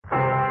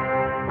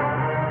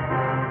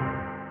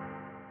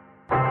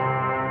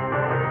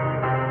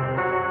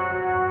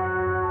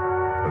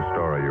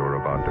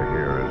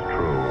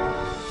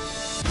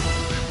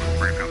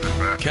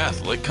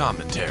Catholic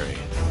commentary.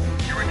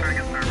 You're returning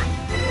a service.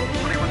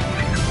 What do you want to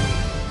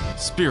speak?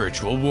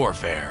 Spiritual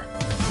warfare.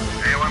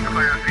 A1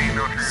 clear, see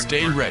no transport.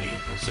 Stay ready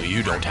so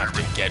you don't have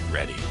to get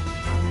ready.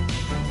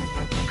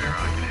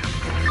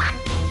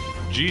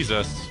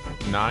 Jesus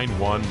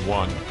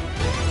 911.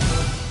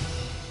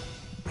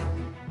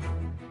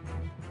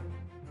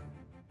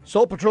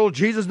 Soul Patrol,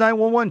 Jesus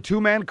 911,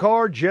 two-man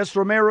car, Jess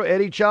Romero,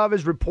 Eddie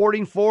Chavez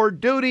reporting for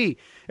duty.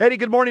 Eddie,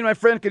 good morning, my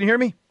friend. Can you hear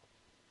me?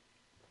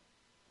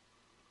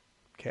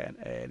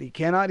 Eddie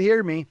cannot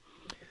hear me.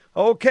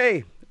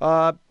 Okay.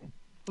 Hello,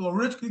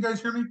 Rich. Can you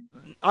guys hear me?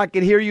 I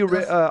can hear you.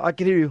 Yes. I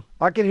can hear you.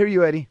 I can hear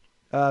you, Eddie.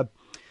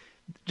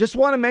 Just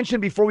want to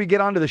mention before we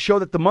get on to the show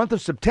that the month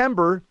of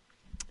September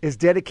is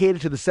dedicated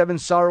to the 7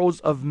 Sorrows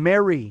of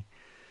Mary.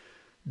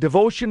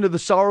 Devotion to the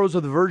sorrows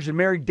of the Virgin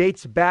Mary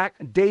dates back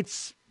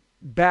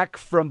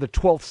from the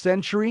 12th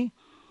century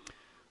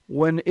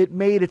when it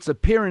made its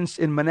appearance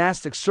in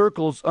monastic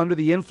circles under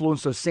the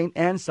influence of St.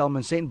 Anselm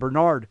and St.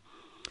 Bernard.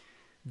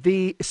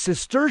 The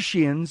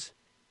Cistercians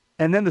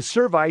and then the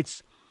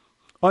Servites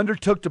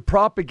undertook to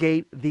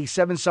propagate the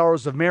 7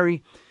 Sorrows of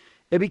Mary.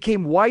 It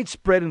became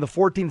widespread in the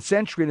 14th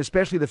century and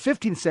especially the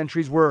 15th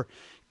centuries where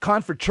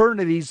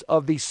confraternities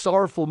of these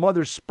sorrowful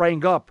mothers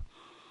sprang up.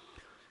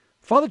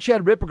 Father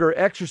Chad Ripperger,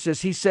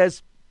 exorcist, he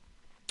says,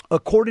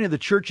 according to the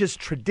church's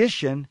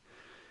tradition,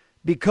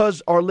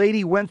 because Our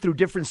Lady went through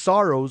different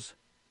sorrows,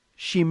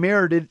 she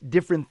merited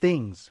different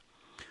things.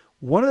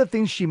 One of the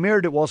things she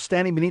merited while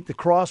standing beneath the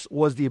cross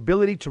was the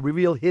ability to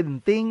reveal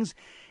hidden things,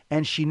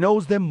 and she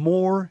knows them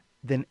more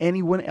than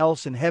anyone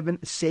else in heaven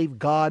save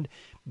God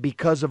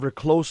because of her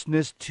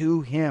closeness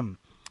to him.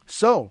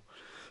 So,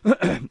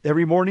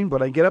 every morning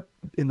when I get up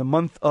in the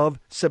month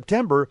of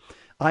September,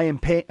 I am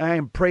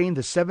praying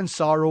the 7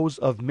 Sorrows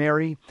of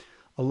Mary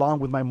along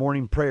with my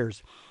morning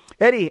prayers.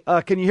 Eddie,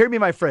 can you hear me,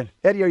 my friend?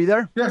 Eddie, are you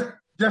there? Yes,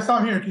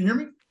 I'm here. Can you hear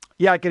me?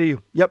 Yeah, I can hear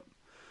you. Yep.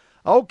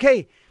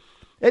 Okay.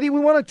 Eddie, we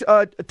want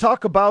to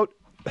talk about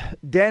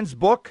Dan's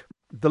book,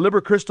 The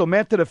Liber Christo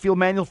Method, a Field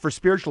Manual for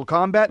Spiritual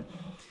Combat.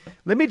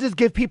 Let me just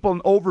give people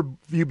an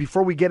overview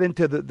before we get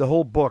into the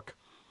whole book.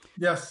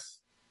 Yes.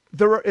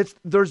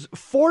 There's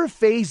 4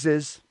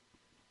 phases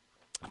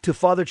to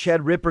Father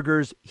Chad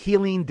Ripperger's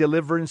healing,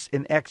 deliverance,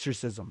 and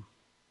exorcism.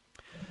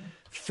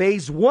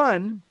 Phase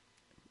 1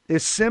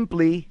 is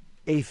simply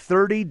a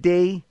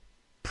 30-day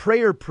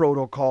prayer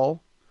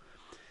protocol,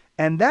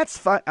 and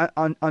that's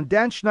on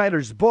Dan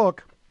Schneider's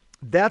book.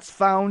 That's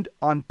found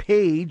on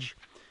page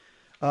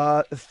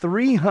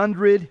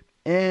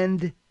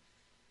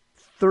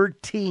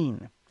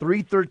 313,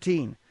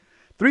 313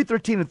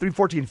 and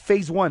 314,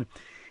 phase 1.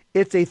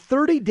 It's a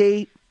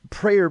 30-day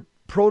prayer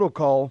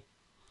protocol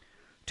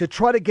to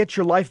try to get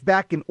your life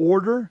back in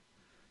order,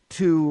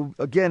 to,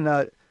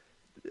 again,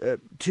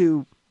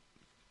 to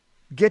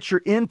get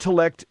your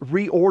intellect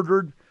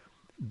reordered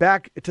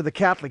back to the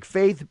Catholic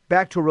faith,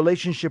 back to a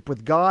relationship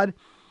with God,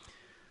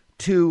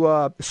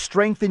 to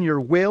strengthen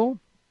your will.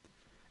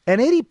 And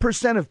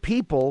 80% of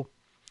people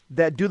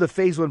that do the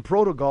phase 1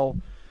 protocol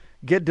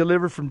get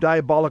delivered from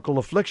diabolical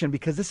affliction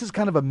because this is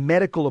kind of a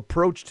medical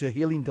approach to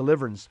healing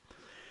deliverance.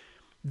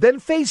 Then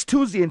phase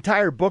 2 is the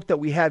entire book that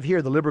we have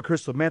here, the Liber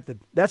Christo Method.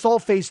 That's all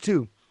phase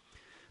 2.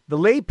 The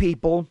lay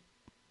people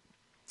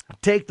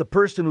take the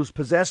person who's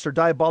possessed or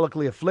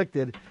diabolically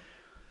afflicted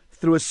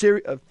through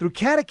through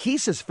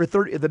catechesis for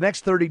the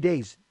next 30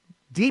 days.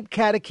 Deep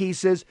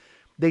catechesis.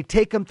 They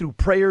take them through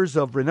prayers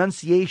of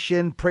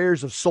renunciation,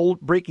 prayers of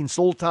breaking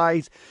soul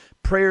ties,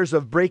 prayers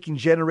of breaking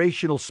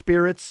generational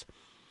spirits.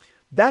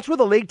 That's where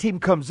the lay team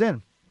comes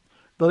in.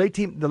 The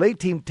lay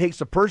team takes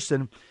a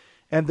person,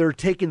 and they're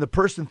taking the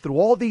person through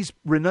all these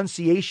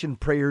renunciation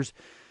prayers,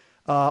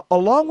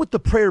 along with the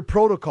prayer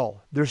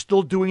protocol. They're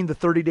still doing the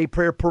 30-day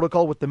prayer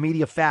protocol with the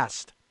media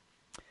fast.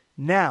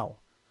 Now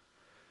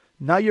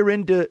you're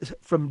into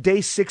from day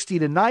 60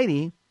 to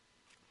 90.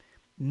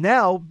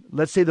 Now,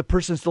 let's say the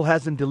person still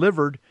hasn't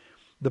delivered.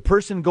 The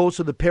person goes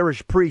to the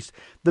parish priest.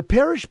 The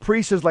parish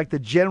priest is like the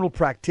general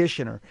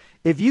practitioner.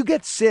 If you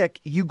get sick,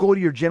 you go to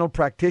your general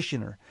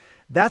practitioner.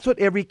 That's what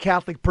every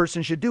Catholic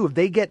person should do. If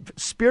they get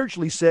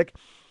spiritually sick,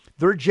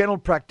 their general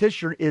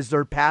practitioner is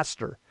their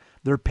pastor,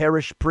 their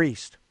parish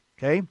priest.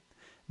 Okay?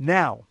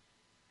 Now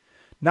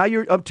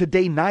you're up to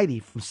day 90,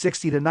 from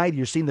 60 to 90.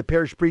 You're seeing the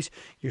parish priest.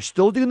 You're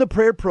still doing the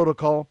prayer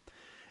protocol,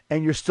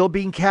 and you're still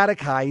being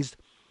catechized.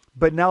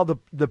 But now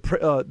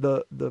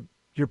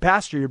your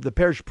pastor, the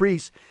parish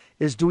priest,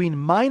 is doing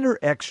minor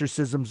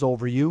exorcisms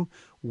over you,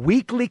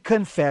 weekly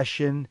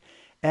confession,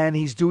 and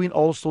he's doing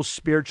also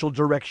spiritual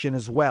direction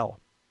as well.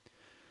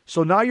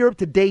 So now you're up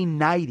to day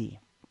 90.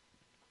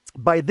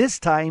 By this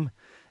time,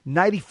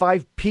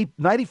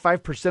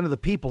 95% of the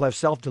people have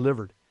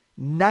self-delivered.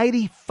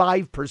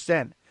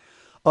 95%.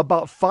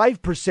 About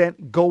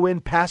 5% go in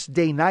past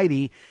day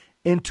 90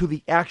 into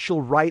the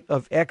actual rite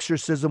of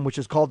exorcism, which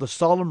is called the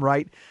solemn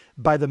rite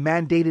by the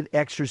mandated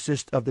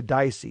exorcist of the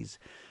diocese.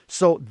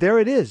 So there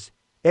it is,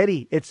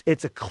 Eddie.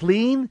 It's a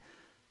clean,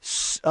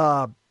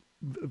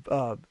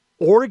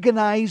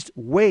 organized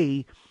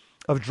way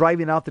of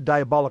driving out the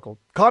diabolical.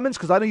 Comments?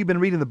 Because I know you've been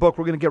reading the book.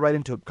 We're going to get right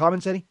into it.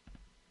 Comments, Eddie?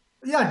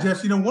 Yeah,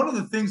 Jess, one of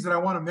the things that I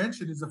want to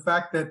mention is the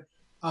fact that,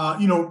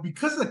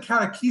 because the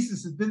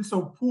catechesis has been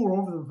so poor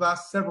over the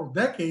last several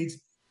decades,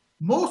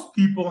 most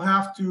people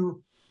have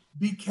to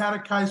be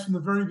catechized from the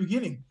very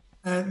beginning.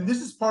 And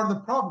this is part of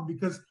the problem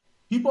because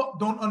people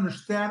don't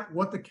understand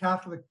what the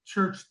Catholic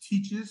Church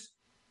teaches,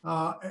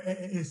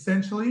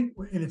 essentially,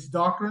 in its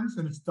doctrines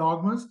and its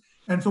dogmas.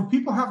 And so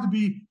people have to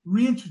be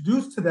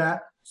reintroduced to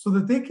that so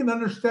that they can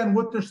understand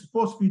what they're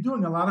supposed to be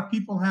doing. A lot of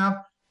people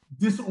have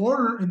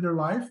disorder in their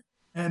life,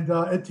 and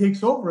it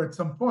takes over at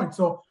some point.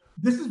 So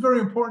this is very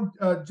important,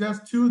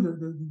 Jess, too,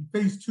 the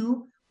phase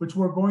 2, which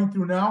we're going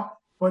through now.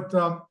 But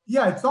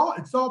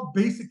it's all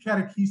basic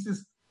catechesis.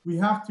 We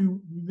have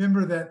to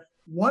remember that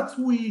once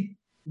we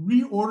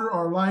reorder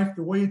our life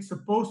the way it's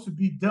supposed to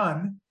be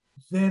done,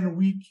 then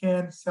we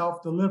can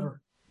self-deliver.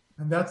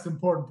 And that's the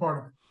important part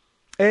of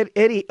it.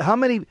 Eddie, how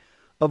many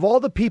of all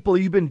the people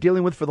you've been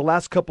dealing with for the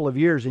last couple of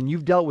years, and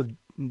you've dealt with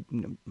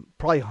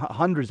probably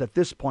hundreds at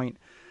this point,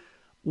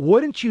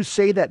 wouldn't you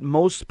say that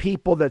most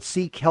people that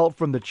seek help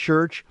from the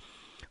church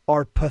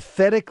are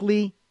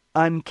pathetically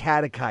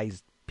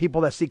uncatechized, people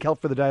that seek help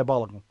for the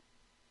diabolical?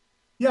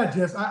 Yeah,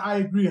 Jess, I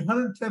agree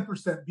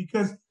 110%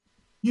 because,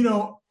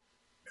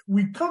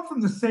 we come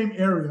from the same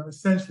area,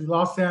 essentially,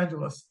 Los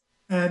Angeles.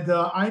 And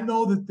I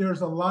know that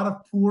there's a lot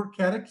of poor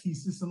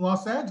catechesis in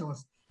Los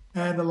Angeles.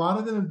 And a lot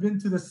of them have been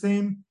to the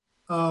same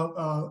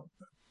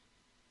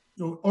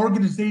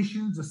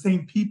organizations, the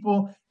same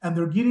people, and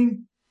they're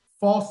getting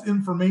false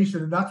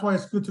information. And that's why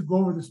it's good to go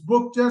over this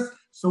book, Jess,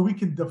 so we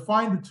can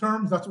define the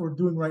terms. That's what we're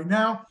doing right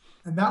now.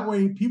 And that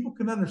way people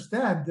can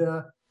understand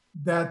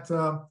that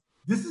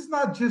this is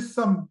not just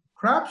some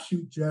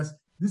crapshoot, Jess.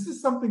 This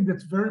is something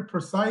that's very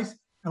precise,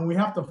 and we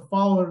have to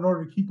follow it in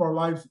order to keep our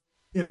lives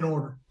in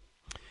order.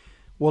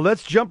 Well,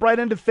 let's jump right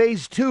into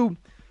phase 2.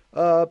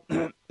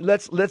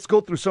 Let's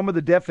go through some of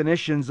the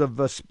definitions of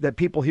that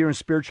people hear in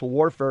spiritual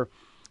warfare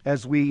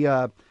as we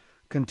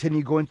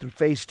continue going through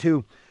phase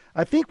 2.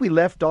 I think we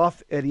left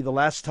off, Eddie, the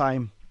last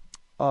time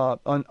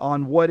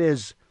on what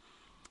is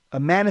a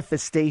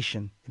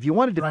manifestation. If you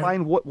want to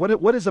define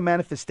what is a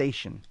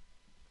manifestation.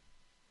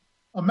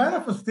 A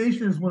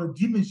manifestation is when a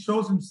demon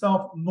shows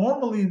himself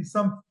normally in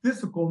some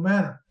physical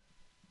manner.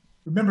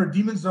 Remember,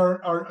 demons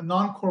are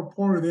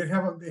non-corporeal.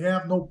 They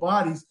have no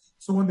bodies.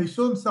 So when they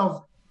show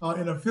themselves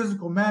in a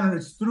physical manner,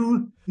 it's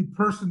through the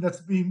person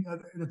that's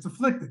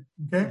afflicted.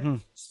 Okay,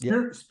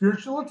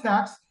 Spiritual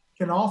attacks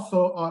can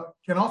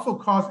also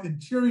cause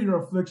interior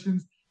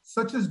afflictions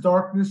such as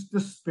darkness,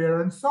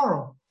 despair, and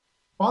sorrow.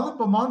 Father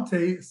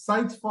Bamonte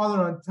cites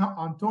Father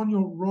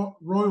Antonio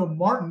Royal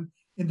Martin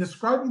in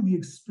describing the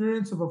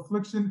experience of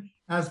affliction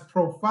as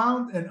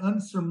profound and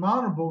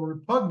unsurmountable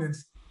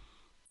repugnance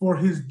for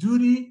his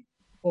duty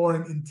or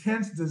an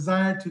intense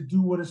desire to do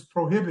what is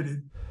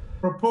prohibited,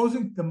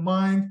 proposing to the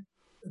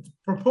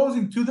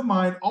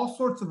mind all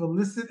sorts of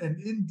illicit and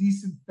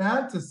indecent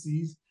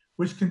fantasies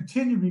which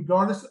continue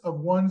regardless of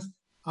one's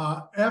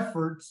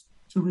efforts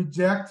to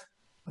reject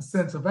a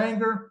sense of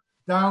anger,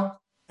 doubt,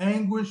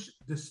 anguish,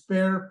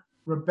 despair,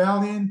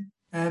 rebellion,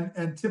 and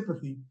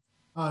antipathy.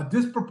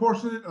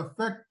 Disproportionate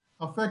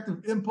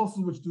affective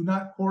impulses which do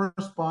not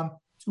correspond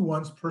to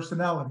one's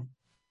personality.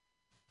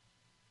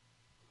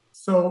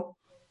 So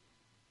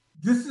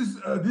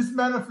this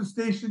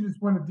manifestation is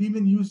when a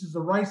demon uses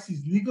the rights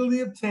he's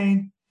legally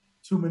obtained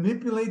to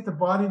manipulate the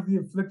body of the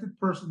afflicted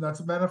person. That's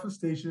a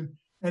manifestation,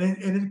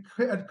 and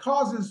it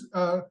causes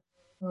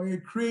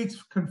it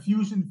creates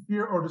confusion,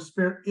 fear, or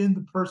despair in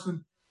the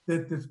person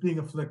that's being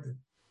afflicted.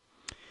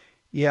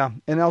 Yeah,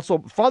 and also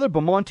Father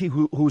Bamonte,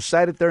 who's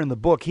cited there in the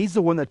book, he's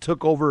the one that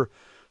took over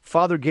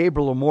Father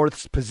Gabriel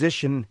Amorth's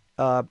position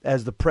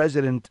as the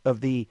president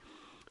of the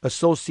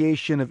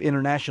Association of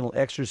International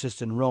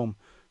Exorcists in Rome.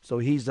 So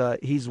he's the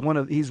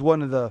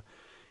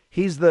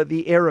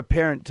heir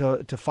apparent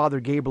to Father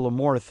Gabriel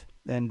Amorth,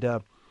 and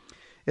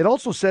it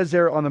also says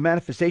there on the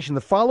manifestation,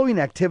 the following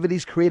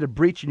activities create a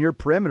breach in your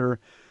perimeter,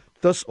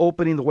 thus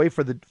opening the way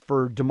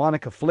for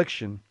demonic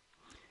affliction.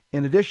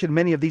 In addition,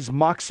 many of these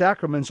mock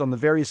sacraments on the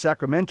various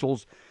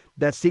sacramentals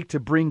that seek to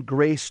bring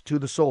grace to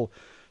the soul.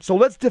 So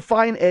let's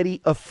define,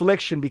 Eddie,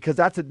 affliction, because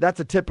that's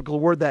a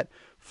typical word that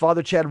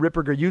Father Chad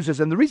Ripperger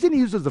uses. And the reason he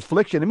uses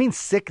affliction, it means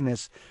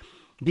sickness,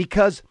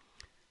 because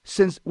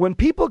since when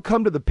people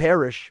come to the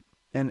parish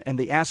and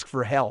they ask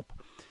for help,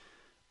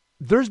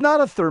 there's not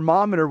a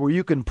thermometer where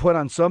you can put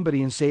on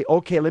somebody and say,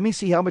 okay, let me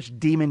see how much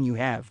demon you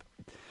have.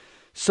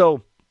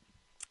 So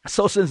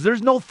since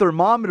there's no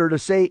thermometer to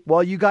say,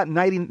 well, you got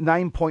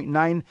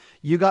 99.9,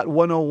 you got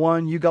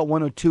 101, you got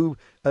 102,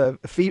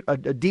 a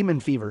demon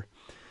fever.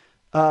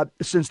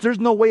 Since there's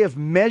no way of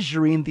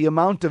measuring the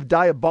amount of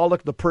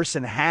diabolic the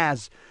person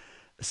has,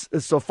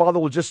 so Father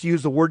will just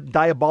use the word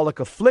diabolic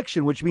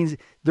affliction, which means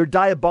they're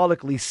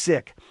diabolically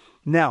sick.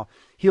 Now,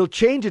 he'll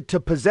change it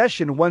to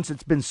possession once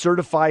it's been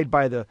certified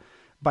by the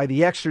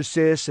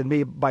exorcist and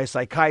maybe by a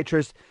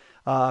psychiatrist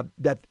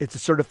that it's a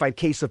certified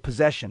case of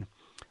possession.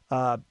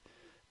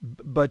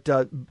 But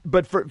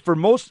for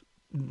most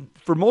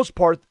for most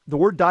part, the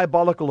word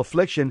diabolical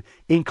affliction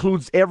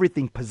includes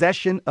everything: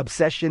 possession,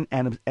 obsession,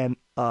 and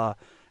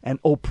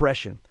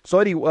oppression. So,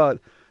 Eddie,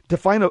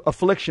 define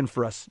affliction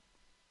for us.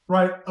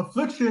 Right.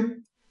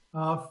 Affliction,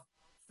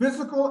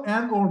 physical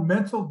and or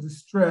mental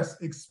distress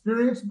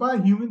experienced by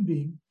a human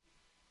being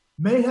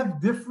may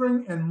have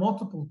differing and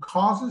multiple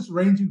causes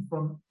ranging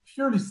from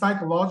purely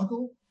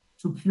psychological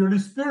to purely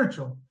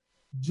spiritual.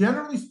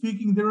 Generally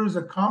speaking, there is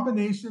a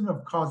combination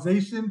of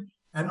causation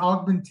and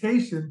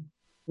augmentation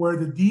where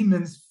the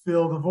demons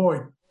fill the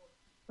void.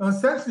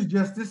 Essentially,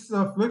 just this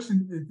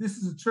affliction, this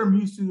is a term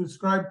used to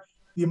describe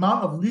the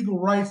amount of legal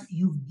rights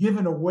you've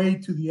given away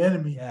to the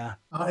enemy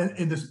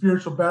in the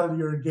spiritual battle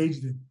you're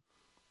engaged in.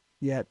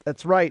 Yeah,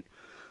 that's right.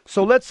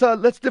 So let's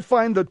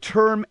define the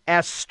term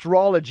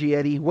astrology,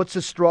 Eddie. What's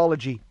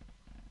astrology?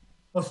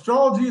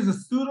 Astrology is a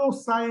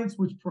pseudoscience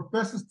which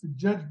professes to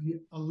judge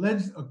the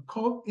alleged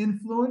occult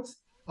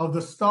influence of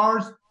the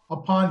stars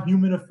upon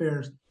human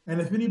affairs. And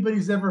if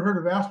anybody's ever heard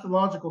of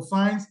astrological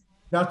science,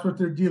 that's what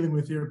they're dealing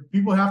with here.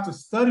 People have to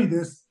study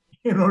this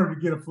in order to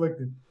get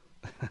afflicted.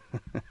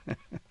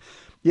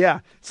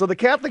 Yeah. So the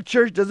Catholic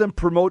Church doesn't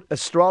promote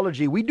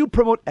astrology. We do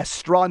promote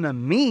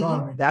astronomy.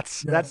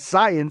 That's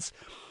science.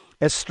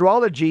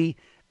 Astrology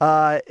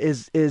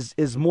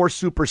is more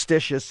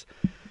superstitious.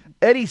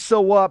 Eddie,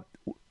 so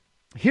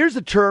here's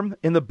a term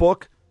in the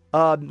book,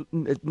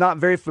 not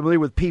very familiar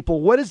with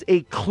people. What is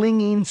a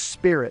clinging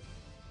spirit?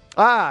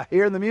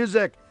 Hearing the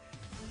music.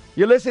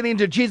 You're listening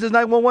to Jesus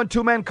 911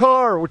 Two-Man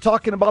Car. We're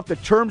talking about the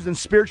terms in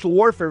spiritual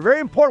warfare. Very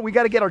important. We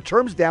got to get our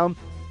terms down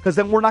because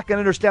then we're not going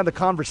to understand the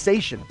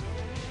conversation.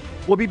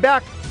 We'll be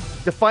back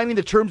defining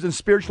the terms in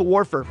spiritual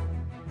warfare.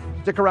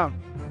 Stick around.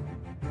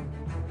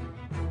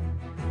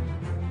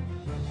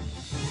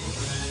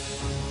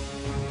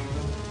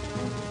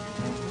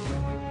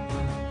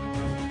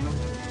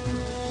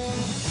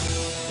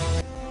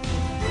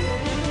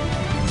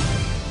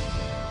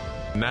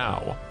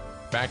 Now,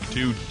 back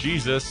to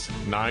Jesus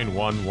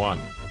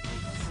 911.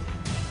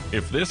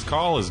 If this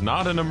call is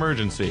not an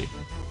emergency,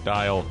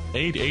 dial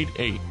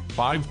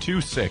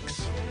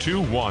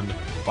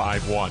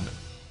 888-526-2151.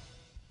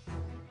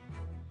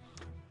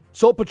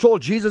 Soul Patrol,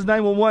 Jesus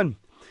 911.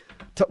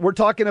 We're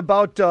talking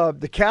about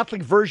the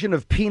Catholic version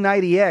of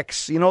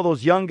P90X. You know,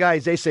 those young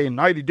guys, they say, in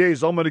 90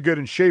 days, I'm going to get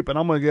in shape and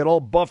I'm going to get all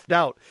buffed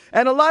out.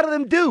 And a lot of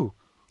them do,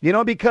 you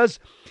know, because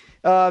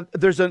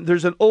there's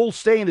an old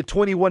saying, the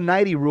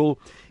 2190 rule.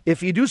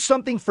 If you do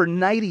something for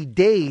 90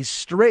 days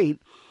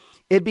straight,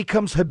 it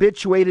becomes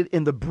habituated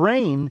in the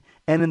brain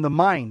and in the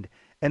mind.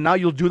 And now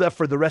you'll do that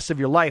for the rest of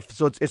your life.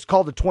 So it's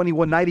called the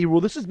 2190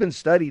 rule. This has been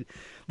studied.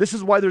 This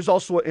is why there's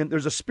also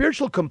there's a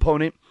spiritual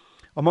component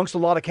amongst a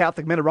lot of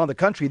Catholic men around the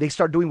country. They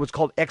start doing what's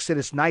called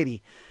Exodus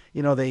 90.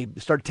 You know, they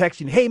start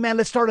texting, hey, man,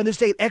 let's start on this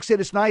date,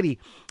 Exodus 90.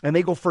 And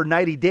they go for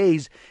 90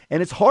 days.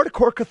 And it's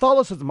hardcore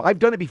Catholicism. I've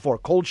done it before.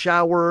 Cold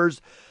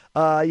showers,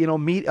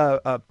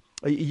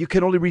 you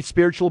can only read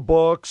spiritual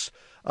books,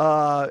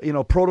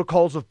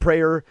 protocols of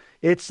prayer.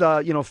 It's,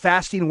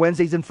 fasting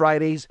Wednesdays and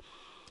Fridays.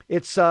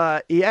 It's,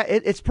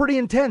 it's pretty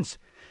intense.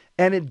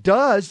 And it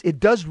does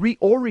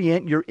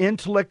reorient your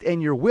intellect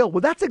and your will.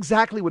 Well, that's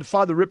exactly what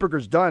Father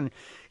Ripperger's done.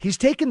 He's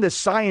taken the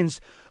science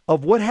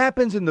of what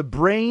happens in the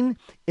brain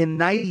in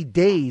 90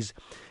 days,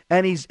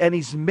 and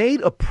he's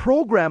made a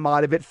program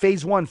out of it.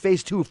 Phase 1,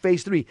 phase 2,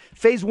 phase 3.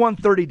 Phase 1,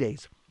 30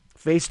 days.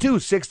 Phase 2,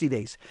 60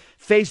 days.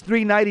 Phase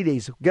 3, 90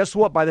 days. Guess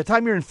what? By the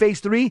time you're in phase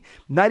 3,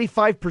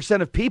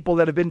 95% of people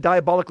that have been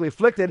diabolically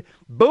afflicted,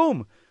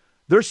 boom,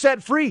 they're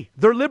set free.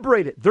 They're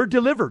liberated. They're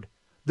delivered.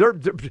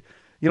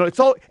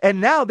 It's all,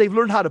 and now they've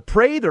learned how to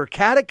pray. They're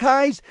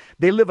catechized.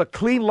 They live a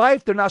clean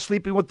life. They're not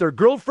sleeping with their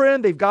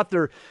girlfriend. They've got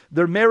their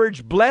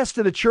marriage blessed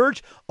in the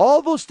church.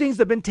 All those things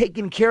have been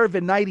taken care of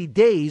in 90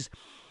 days.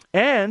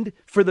 And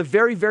for the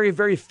very, very,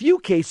 very few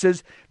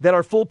cases that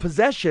are full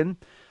possession,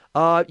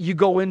 you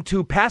go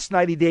into past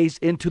 90 days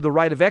into the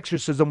rite of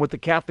exorcism with the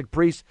Catholic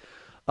priest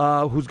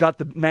who's got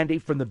the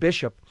mandate from the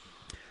bishop.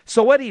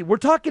 So, Eddie, we're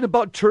talking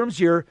about terms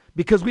here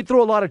because we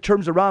throw a lot of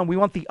terms around. We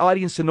want the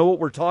audience to know what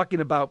we're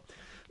talking about.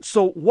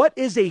 So what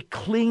is a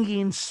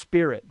clinging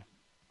spirit?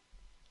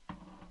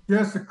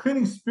 Yes, a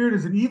clinging spirit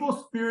is an evil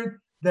spirit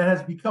that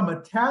has become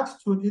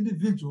attached to an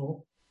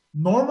individual,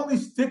 normally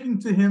sticking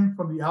to him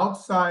from the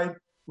outside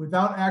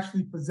without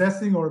actually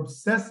possessing or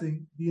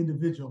obsessing the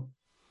individual.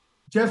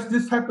 Just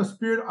this type of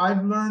spirit,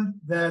 I've learned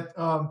that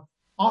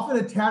often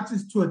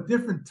attaches to a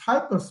different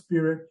type of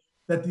spirit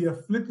that the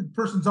afflicted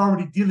person's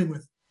already dealing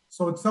with.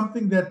 So it's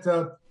something that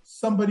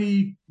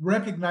somebody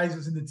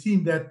recognizes in the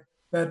team that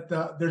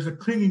there's a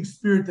clinging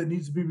spirit that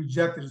needs to be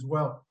rejected as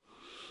well.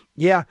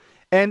 Yeah.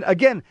 And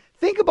again,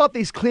 think about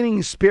these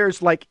clinging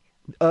spirits like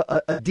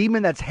a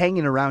demon that's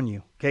hanging around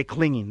you. Okay.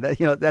 Clinging.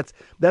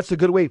 That's a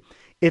good way.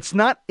 It's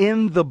not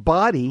in the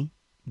body.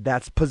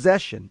 That's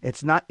possession.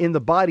 It's not in the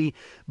body.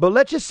 But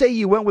let's just say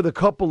you went with a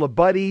couple of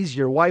buddies.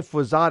 Your wife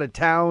was out of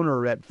town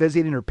or at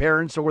visiting her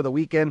parents over the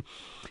weekend.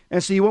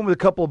 And so you went with a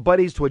couple of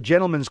buddies to a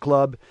gentleman's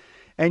club.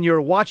 and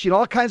you're watching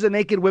all kinds of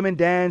naked women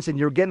dance, and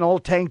you're getting all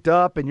tanked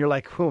up, and you're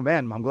like, oh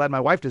man, I'm glad my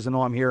wife doesn't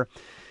know I'm here.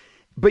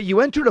 But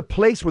you entered a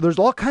place where there's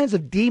all kinds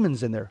of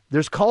demons in there.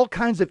 There's all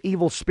kinds of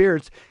evil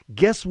spirits.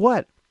 Guess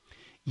what?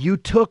 You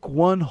took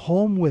one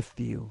home with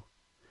you.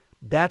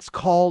 That's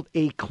called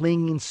a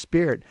clinging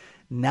spirit.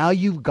 Now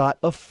you've got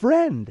a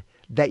friend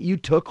that you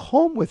took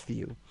home with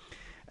you.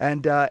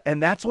 And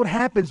that's what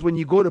happens when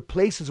you go to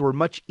places where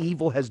much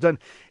evil has done.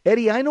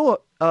 Eddie, I know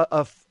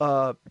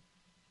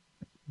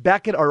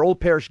back at our old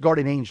parish,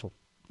 Guardian Angel.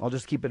 I'll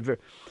just keep it very.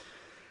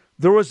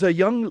 There was a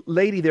young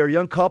lady there, a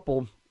young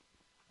couple,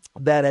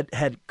 that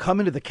had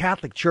come into the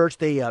Catholic Church.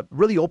 They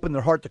really opened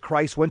their heart to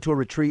Christ, went to a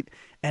retreat,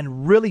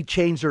 and really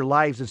changed their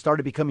lives and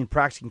started becoming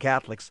practicing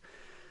Catholics.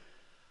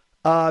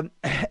 I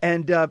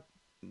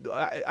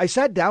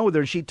sat down with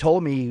her, and she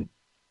told me,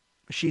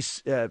 she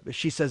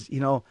says,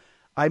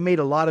 I made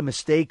a lot of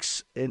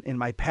mistakes in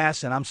my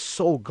past, and I'm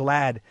so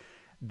glad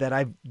that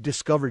I've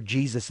discovered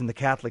Jesus in the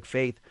Catholic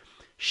faith.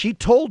 She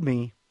told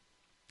me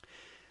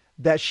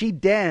that she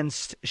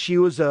danced. She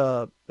was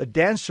a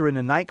dancer in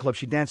a nightclub.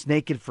 She danced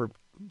naked for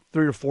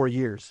 3 or 4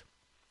 years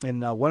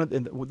in one of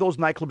those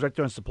nightclubs right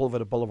there on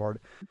Sepulveda Boulevard.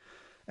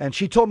 And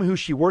she told me who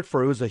she worked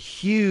for. It was a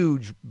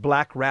huge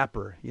black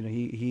rapper.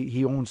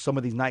 He owned some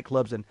of these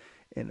nightclubs, and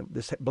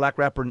this black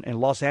rapper in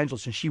Los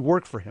Angeles, and she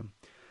worked for him.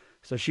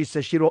 So she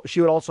says she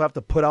would also have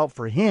to put out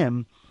for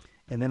him,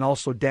 and then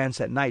also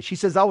dance at night. She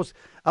says I was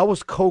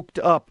coked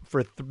up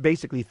for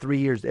basically 3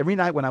 years. Every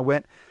night when I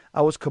went,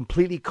 I was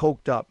completely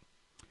coked up.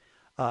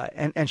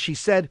 And she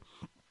said,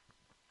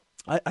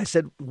 I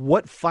said,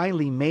 what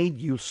finally made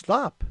you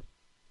stop?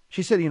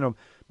 She said,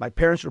 my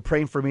parents were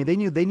praying for me. They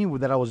knew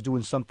that I was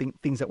doing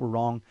things that were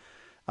wrong.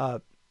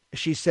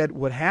 She said,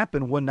 what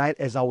happened one night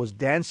as I was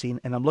dancing,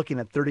 and I'm looking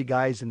at 30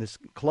 guys in this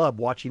club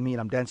watching me,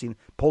 and I'm dancing,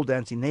 pole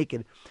dancing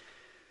naked.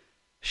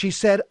 She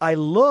said,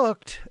 I'm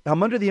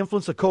under the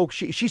influence of coke.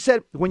 She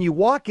said, when you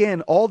walk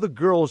in, all the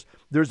girls,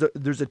 there's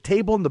a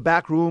table in the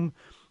back room,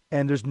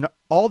 and there's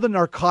all the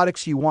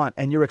narcotics you want,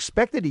 and you're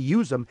expected to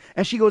use them.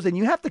 And she goes, and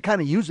you have to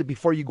kind of use it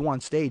before you go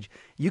on stage.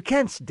 You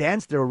can't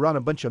dance there around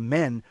a bunch of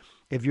men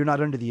if you're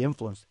not under the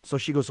influence. So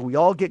she goes, so we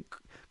all get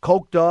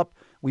coked up.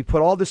 We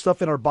put all this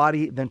stuff in our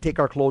body, then take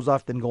our clothes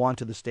off, then go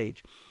onto the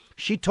stage.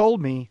 She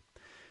told me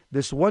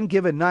this one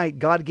given night,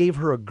 God gave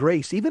her a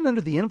grace, even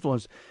under the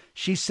influence.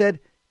 She said,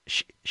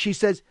 she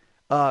says,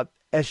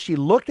 as she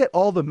looked at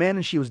all the men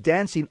and she was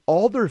dancing,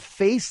 all their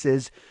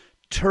faces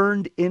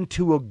turned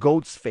into a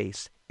goat's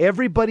face.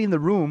 Everybody in the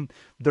room,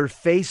 their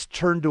face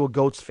turned to a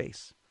goat's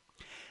face.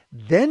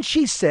 Then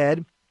she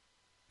said,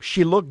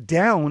 she looked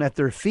down at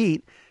their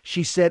feet.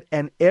 She said,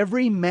 and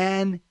every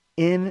man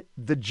in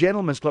the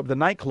gentleman's club, the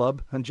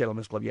nightclub,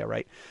 gentleman's club, yeah,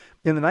 right.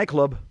 In the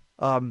nightclub,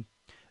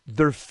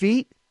 their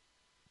feet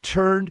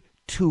turned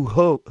to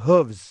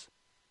hooves,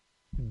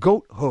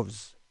 goat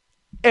hooves.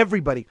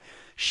 Everybody.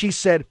 She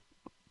said,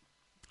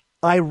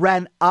 I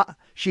ran up.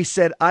 She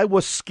said, I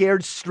was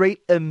scared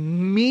straight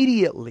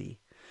immediately.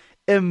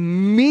 I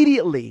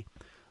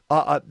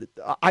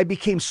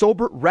became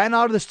sober, ran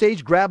out of the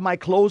stage, grabbed my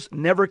clothes,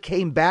 never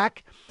came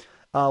back.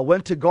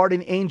 Went to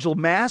Guardian Angel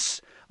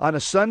Mass on a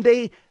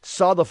Sunday,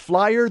 saw the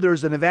flyer.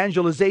 There's an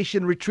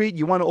evangelization retreat.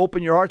 You want to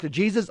open your heart to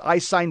Jesus? I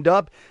signed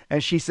up,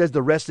 and she says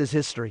the rest is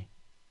history.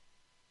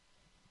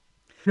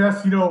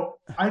 Yes,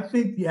 I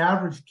think the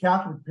average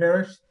Catholic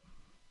parish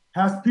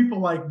has people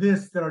like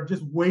this that are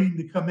just waiting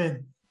to come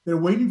in. They're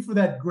waiting for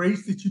that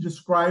grace that you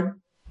described,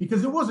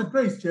 because it was a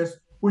grace, Jess.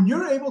 When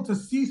you're able to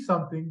see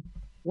something,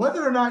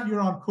 whether or not you're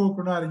on coke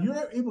or not, and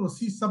you're able to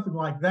see something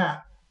like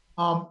that,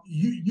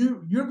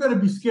 you're going to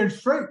be scared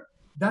straight.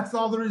 That's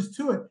all there is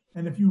to it.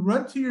 And if you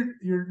run to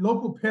your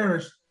local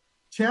parish,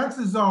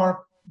 chances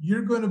are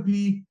you're going to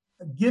be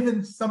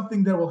given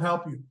something that will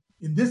help you.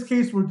 In this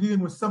case, we're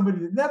dealing with somebody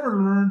that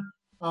never learned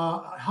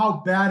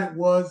how bad it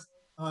was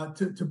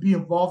to be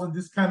involved in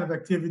this kind of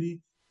activity.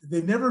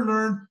 They never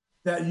learned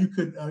that you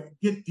could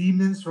get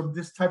demons from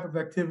this type of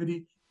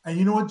activity. And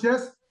you know what,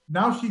 Jess?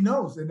 Now she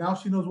knows, and now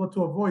she knows what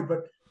to avoid.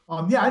 But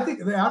I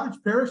think the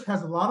average parish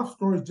has a lot of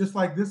stories just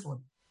like this one.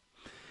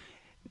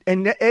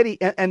 And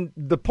Eddie, and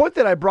the point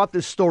that I brought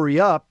this story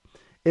up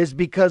is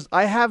because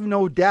I have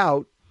no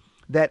doubt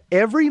that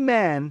every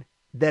man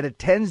that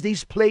attends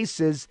these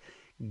places,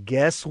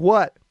 guess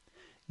what?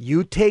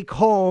 You take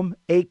home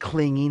a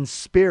clinging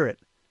spirit.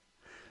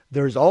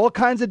 There's all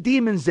kinds of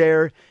demons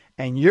there,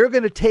 and you're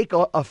going to take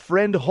a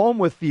friend home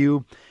with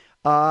you,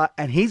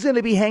 and he's going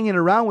to be hanging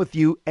around with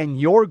you, and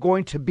you're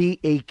going to be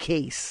a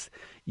case.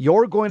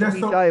 You're going to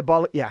be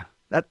diabolic. Yeah,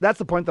 that's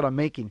the point that I'm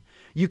making.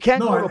 You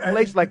can't go to a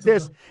place like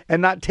this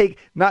and not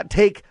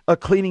take a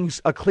clinging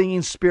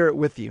spirit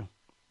with you.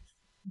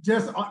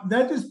 Just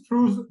that just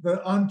proves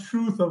the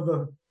untruth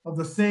of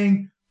the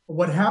saying,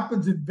 what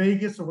happens in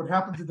Vegas or what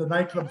happens in the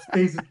nightclub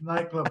stays at the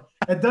nightclub.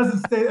 It doesn't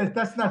stay.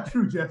 That's not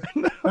true, Jeff.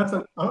 That's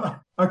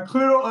a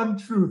clear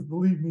untruth,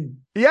 believe me.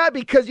 Yeah,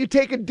 because you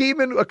take a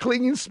demon, a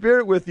clinging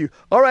spirit with you.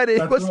 All right,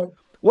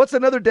 what's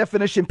another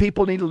definition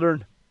people need to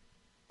learn?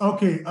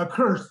 Okay, a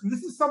curse.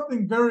 This is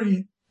something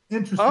very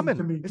interesting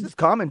to me. This is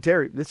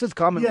commentary. This is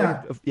common.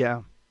 Yeah.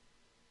 Yeah.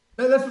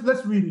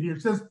 Let's read it here.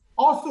 It says,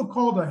 also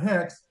called a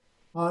hex,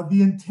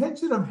 the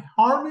intention of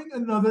harming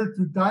another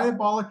through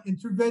diabolic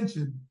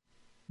intervention,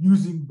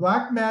 using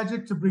black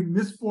magic to bring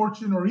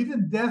misfortune or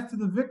even death to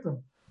the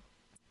victim.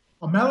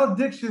 A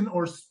malediction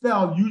or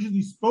spell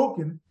usually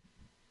spoken,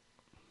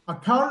 a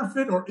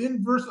counterfeit or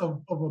inverse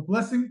of a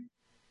blessing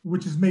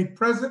which is made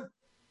present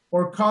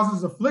or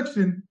causes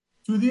affliction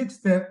to the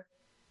extent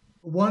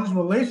one's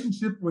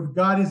relationship with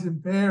God is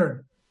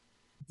impaired.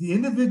 The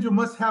individual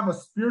must have a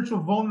spiritual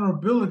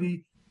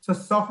vulnerability to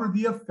suffer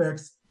the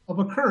effects of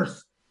a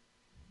curse.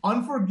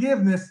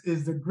 Unforgiveness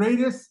is the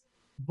greatest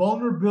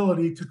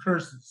vulnerability to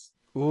curses.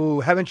 Ooh,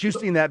 haven't you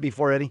seen that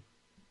before, Eddie?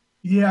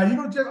 Yeah,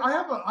 Jeff, I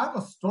have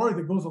a story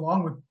that goes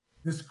along with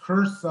this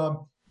curse.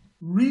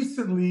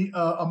 Recently,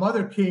 a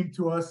mother came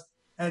to us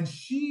and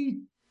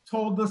she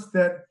told us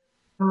that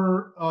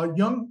her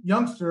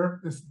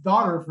youngster, this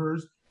daughter of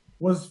hers,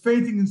 was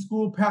fainting in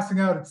school, passing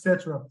out,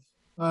 etc.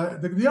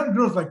 The young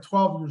girl's like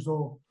 12 years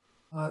old.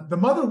 The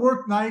mother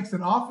worked nights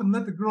and often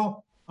let the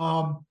girl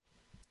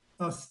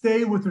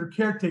stay with her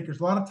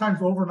caretakers, a lot of times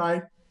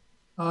overnight.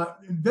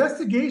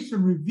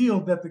 Investigation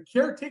revealed that the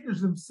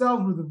caretakers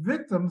themselves were the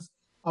victims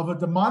of a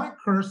demonic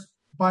curse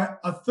by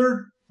a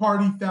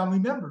third-party family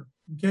member.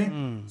 Okay,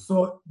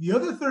 so the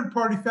other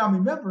third-party family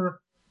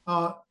member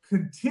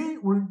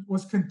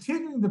was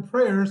continuing the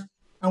prayers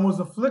and was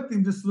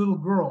afflicting this little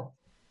girl.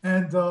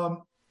 And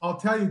I'll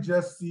tell you,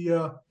 Jess,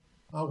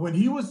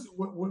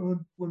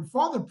 when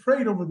Father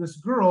prayed over this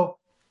girl,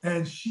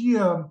 and she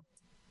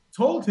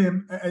told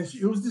him,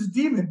 it was this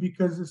demon,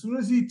 because as soon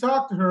as he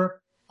talked to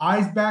her,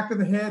 eyes back of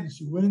the head, and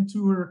she went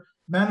into her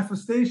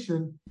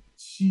manifestation,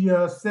 she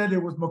said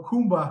it was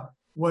Macumba,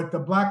 what the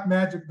black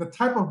magic, the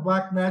type of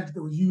black magic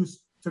that was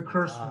used to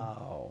curse her.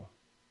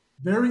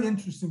 Very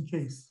interesting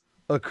case.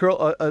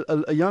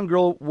 A young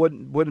girl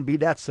wouldn't be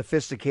that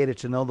sophisticated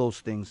to know those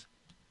things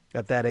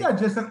at that age.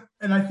 Yeah,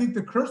 and I think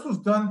the curse was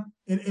done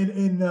at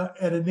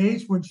an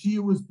age when she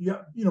was,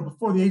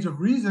 before the age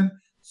of reason.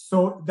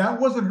 So that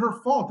wasn't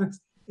her fault.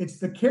 It's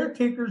the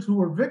caretakers who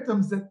were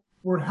victims that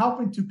were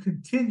helping to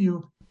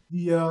continue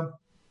the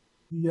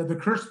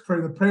curse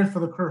prayer, the prayers for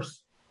the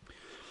curse.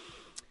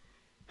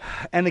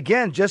 And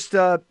again, just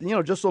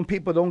so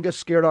people don't get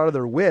scared out of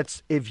their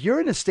wits, if you're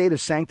in a state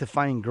of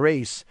sanctifying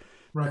grace,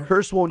 right, the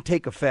curse won't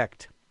take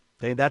effect.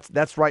 Okay,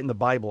 that's right in the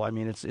Bible. I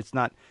mean, it's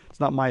not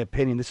my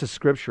opinion. This is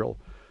scriptural.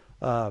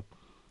 God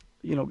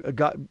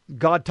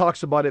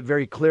talks about it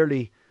very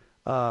clearly.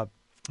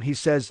 He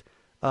says,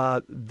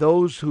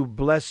 "Those who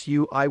bless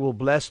you, I will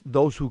bless;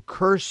 those who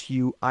curse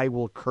you, I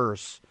will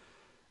curse."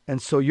 And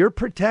so you're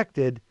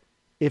protected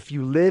if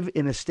you live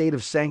in a state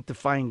of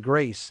sanctifying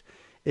grace.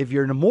 If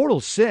you're in a mortal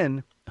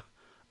sin,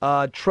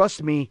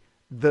 trust me,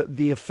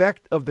 the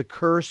effect of the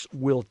curse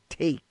will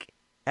take.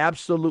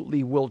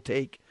 Absolutely will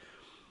take.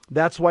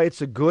 That's why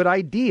it's a good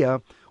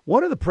idea.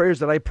 One of the prayers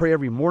that I pray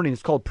every morning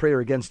is called Prayer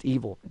Against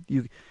Evil.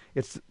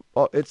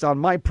 It's on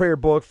my prayer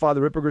book,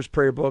 Father Ripperger's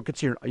prayer book.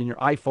 It's in your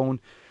iPhone.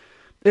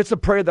 It's a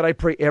prayer that I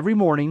pray every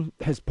morning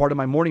as part of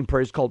my morning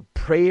prayer. It's called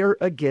Prayer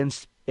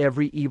Against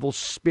Every Evil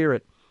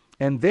Spirit.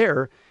 And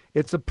there,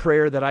 it's a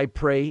prayer that I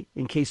pray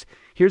in case.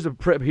 Here's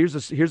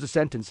a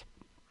sentence.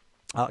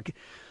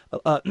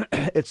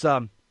 It's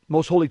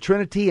Most Holy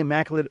Trinity,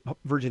 Immaculate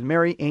Virgin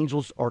Mary,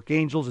 angels,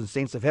 archangels, and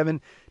saints of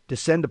heaven,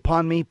 descend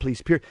upon me,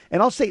 please pure.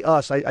 And I'll say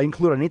us. I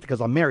include Anita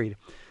because I'm married.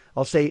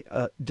 I'll say,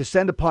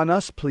 descend upon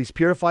us, please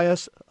purify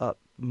us,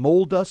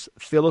 mold us,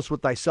 fill us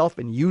with thyself,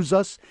 and use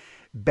us.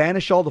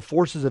 Banish all the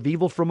forces of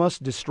evil from us,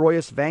 destroy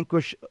us, destroy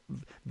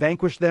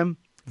them,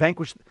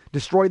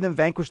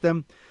 vanquish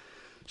them,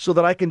 so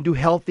that I can do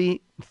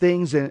healthy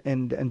things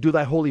and do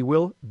thy holy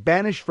will.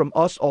 Banish from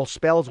us all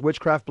spells,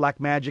 witchcraft, black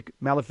magic,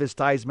 malefice,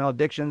 ties,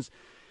 maledictions,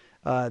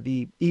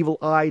 the evil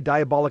eye,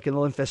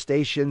 diabolical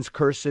infestations,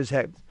 curses.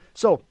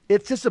 So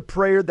it's just a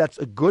prayer that's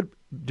a good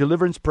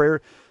deliverance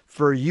prayer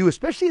for you,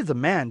 especially as a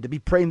man, to be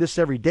praying this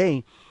every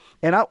day.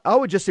 And I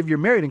would just, if you're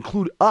married,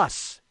 include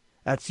us.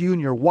 That's you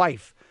and your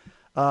wife.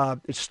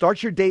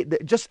 Start your day.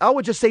 I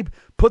would just say,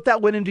 put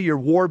that one into your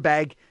war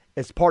bag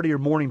as part of your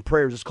morning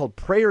prayers. It's called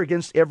Prayer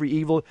Against Every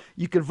Evil.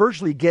 You can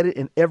virtually get it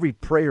in every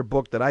prayer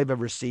book that I've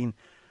ever seen.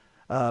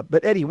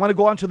 But Eddie, you want to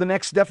go on to the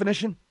next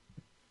definition?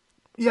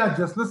 Yeah,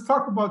 let's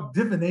talk about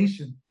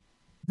divination.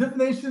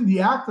 Divination,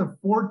 the act of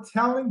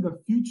foretelling the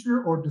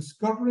future or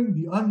discovering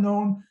the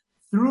unknown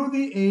through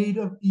the aid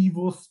of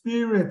evil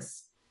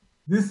spirits.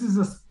 This is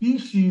a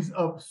species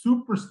of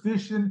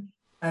superstition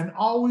and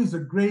always a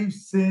grave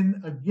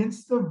sin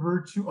against the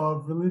virtue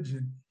of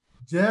religion.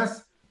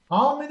 Jess,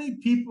 how many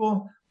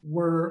people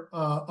were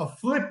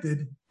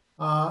afflicted,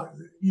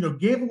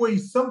 gave away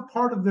some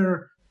part of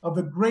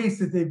the grace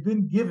that they've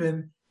been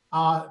given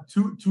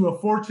to a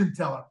fortune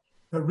teller?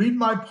 Read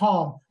my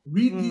palm,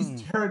 read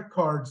these tarot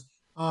cards.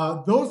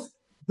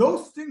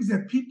 Those things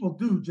that people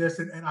do, Jess,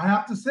 and I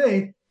have to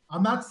say,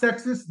 I'm not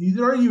sexist,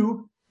 neither are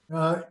you,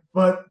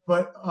 but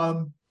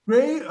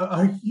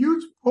a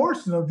huge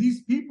portion of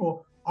these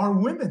people are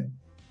women.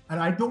 And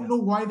I don't know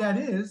why that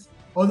is,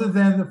 other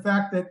than the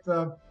fact that,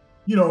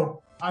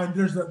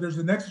 there's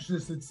an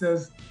exorcist that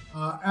says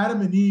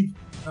Adam and Eve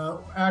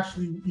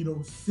actually,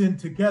 sinned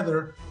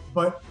together,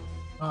 but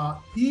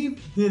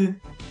Eve didn't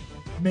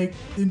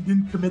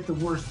commit the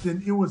worst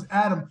sin. It was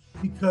Adam,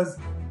 because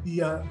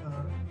the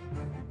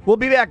We'll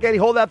be back, Eddie.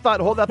 Hold that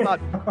thought. We'll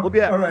be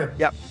back. All right.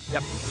 Yep.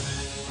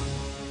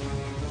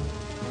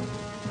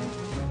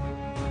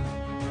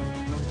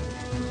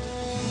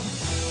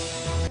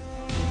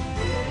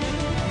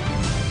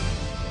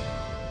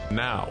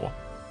 Now,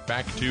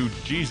 back to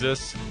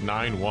Jesus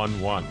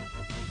 911.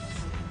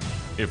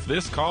 If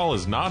this call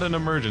is not an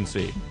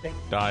emergency,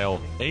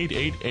 dial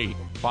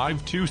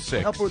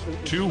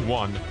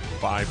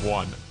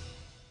 888-526-2151.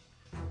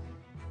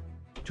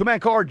 Two-man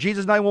caller,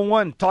 Jesus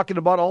 911, talking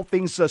about all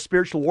things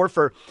spiritual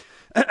warfare.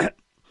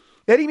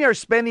 Eddie and I are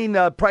spending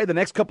probably the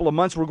next couple of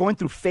months. We're going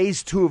through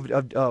phase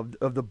 2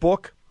 of the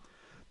book,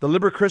 The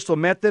Liber Christo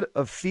Method,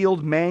 a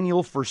Field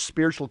Manual for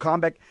Spiritual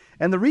Combat.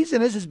 And the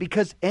reason is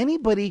because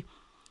anybody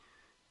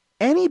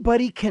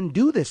can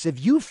do this.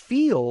 If you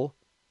feel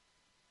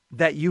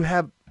that you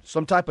have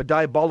some type of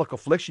diabolic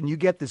affliction, you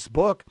get this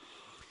book,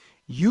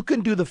 you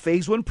can do the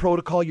phase 1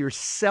 protocol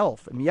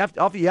yourself. I mean, you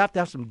have to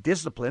have some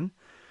discipline,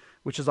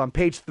 which is on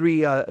page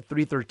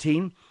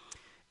 313.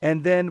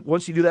 And then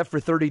once you do that for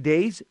 30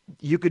 days,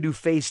 you could do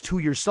phase 2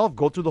 yourself.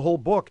 Go through the whole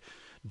book.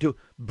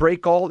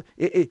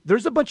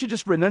 There's a bunch of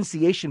just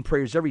renunciation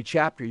prayers every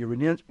chapter.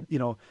 You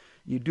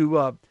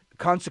do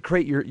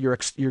consecrate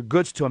your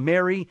goods to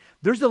Mary.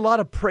 There's a lot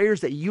of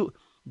prayers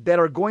that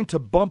are going to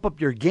bump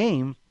up your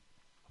game,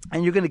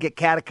 and you're going to get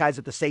catechized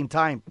at the same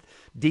time.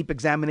 Deep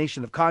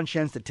examination of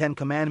conscience, the 10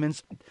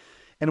 Commandments.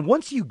 And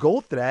once you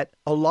go through that,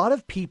 a lot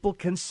of people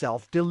can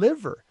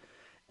self-deliver.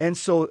 And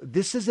so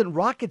this isn't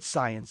rocket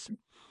science.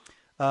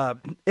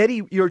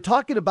 Eddie, you're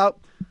talking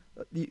about,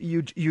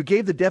 you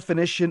gave the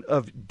definition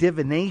of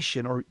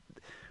divination,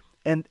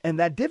 and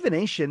that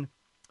divination,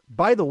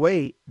 by the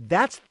way,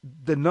 that's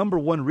the number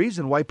one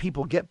reason why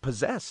people get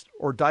possessed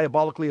or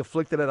diabolically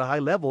afflicted at a high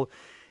level,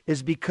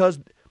 is because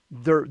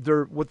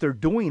what they're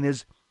doing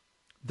is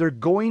they're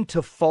going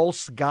to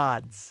false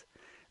gods.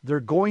 They're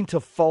going to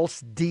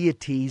false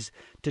deities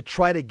to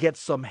try to get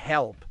some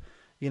help.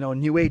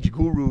 New Age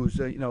gurus,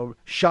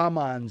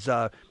 shamans,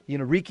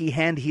 Reiki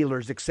hand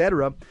healers,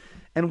 etc.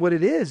 And what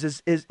it is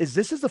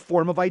this is a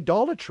form of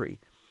idolatry.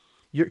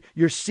 You're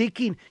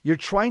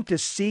trying to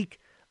seek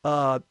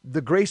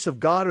the grace of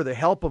God or the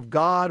help of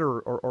God,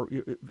 or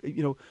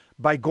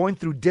by going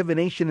through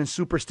divination and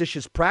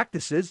superstitious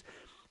practices.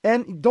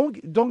 And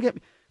don't get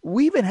me,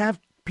 we even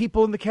have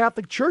people in the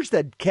Catholic Church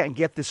that can't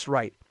get this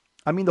right.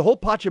 I mean, the whole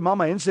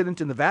Pachamama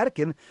incident in the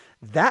Vatican,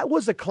 that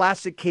was a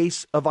classic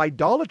case of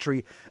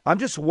idolatry. I'm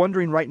just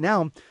wondering right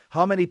now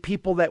how many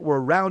people that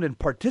were around and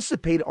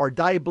participated are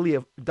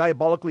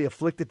diabolically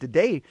afflicted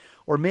today,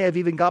 or may have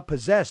even got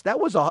possessed.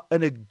 That was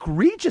an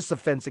egregious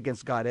offense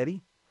against God,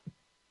 Eddie.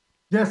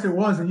 Yes, it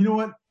was. And you know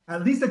what?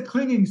 At least a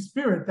clinging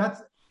spirit.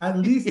 That's at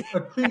least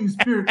a clinging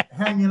spirit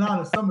hanging on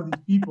to some of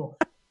these people.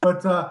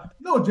 But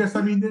no, Jess,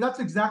 I mean, that's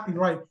exactly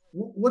right.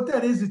 What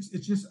that is, it's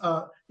just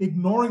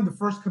ignoring the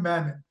first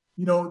commandment.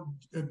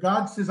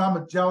 God says, I'm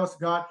a jealous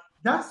God.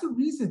 That's the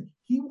reason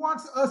he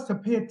wants us to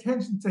pay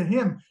attention to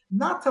him,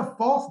 not to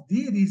false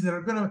deities that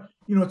are going to,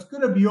 it's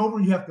going to be over.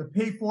 You have to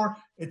pay for it.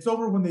 It's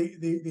over when they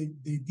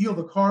deal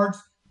the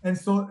cards. And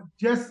so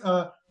just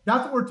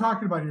that's what we're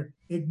talking about here.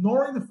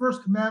 Ignoring the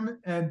first commandment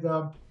and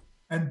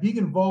being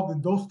involved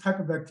in those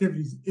type of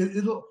activities.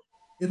 It'll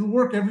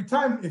work every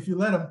time if you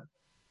let them.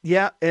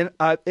 Yeah, and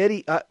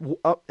Eddie,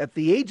 at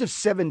the age of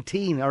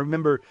 17, I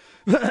remember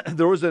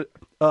there was a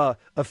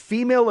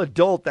female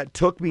adult that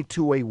took me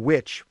to a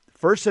witch,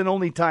 first and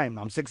only time.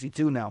 I'm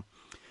 62 now,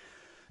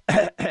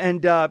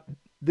 and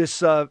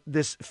this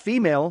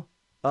female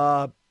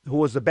who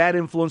was a bad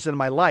influence in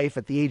my life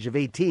at the age of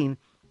 18,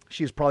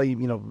 she was probably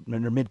in her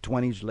mid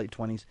 20s, late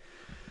 20s,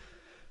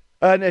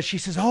 and she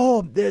says,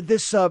 "Oh,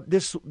 this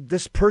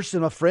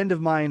person, a friend of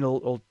mine,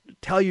 will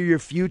tell you your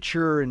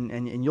future,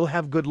 and you'll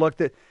have good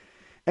luck."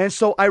 And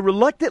so I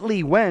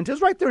reluctantly went. It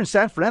was right there in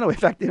San Fernando. In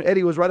fact,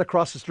 Eddie was right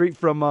across the street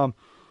from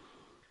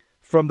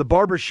the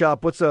barber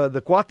shop. What's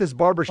the Cuates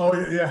barber shop?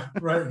 Oh, yeah,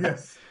 right,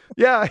 yes.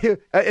 Yeah,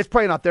 it's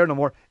probably not there no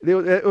more.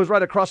 It was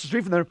right across the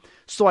street from there.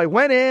 So I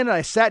went in, and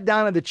I sat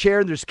down in the chair,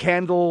 and there's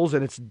candles,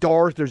 and it's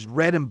dark. There's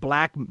red and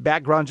black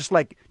background, just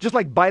like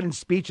Biden's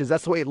speeches.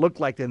 That's the way it looked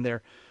like in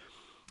there.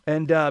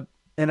 And I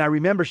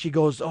remember she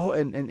goes, oh,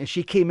 and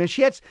she came in.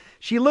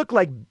 She looked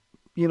like,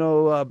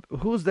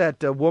 who's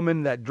that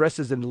woman that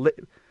dresses in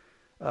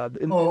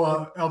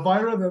Elvira,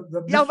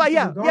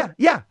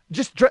 yeah,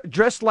 just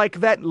dressed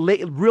like that,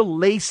 real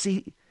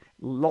lacy,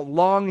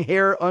 long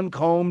hair,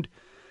 uncombed.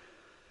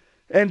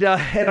 And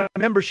I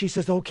remember she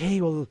says, "Okay,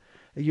 well,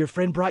 your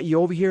friend brought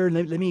you over here,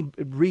 and let me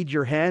read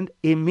your hand."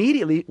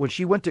 Immediately, when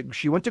she went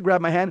to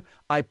grab my hand,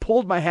 I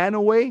pulled my hand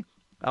away.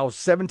 I was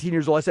 17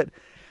 years old. I said,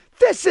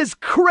 "This is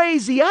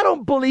crazy. I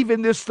don't believe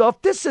in this stuff.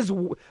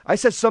 I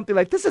said something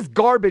like, "This is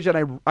garbage,"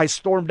 and I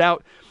stormed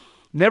out.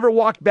 Never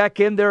walked back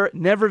in there.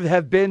 Never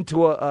have been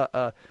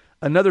to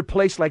another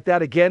place like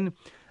that again.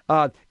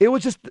 It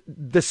was just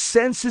the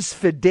sensus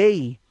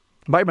fidei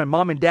by my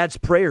mom and dad's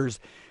prayers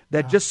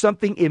that just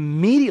something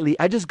immediately,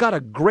 I just got a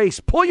grace.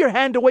 Pull your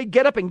hand away,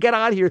 get up and get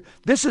out of here.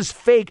 This is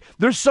fake.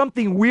 There's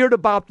something weird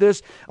about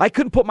this. I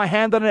couldn't put my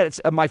hand on it.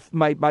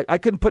 I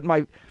couldn't put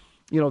my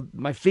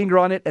finger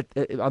on it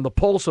on the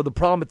pulse of the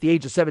problem at the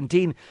age of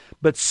 17.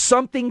 But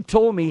something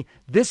told me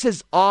this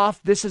is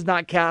off. This is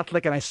not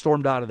Catholic, and I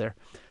stormed out of there.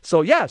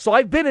 So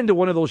I've been into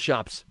one of those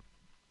shops.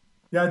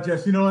 Yeah,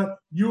 Jess, you know what?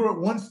 You were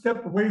one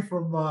step away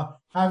from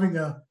having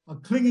a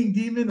clinging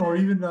demon or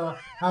even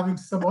having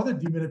some other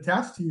demon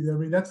attached to you. I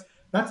mean, that's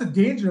a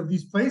danger of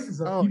these places.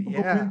 People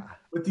go in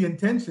with the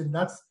intention.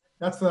 That's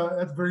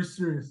very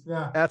serious.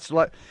 Yeah. That's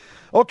like,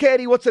 okay,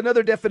 Eddie, what's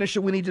another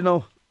definition we need to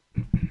know?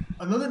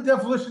 Another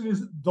definition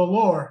is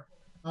dolor.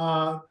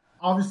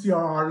 Obviously,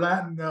 our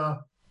Latin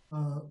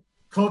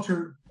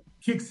culture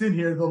kicks in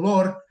here.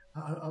 Dolor,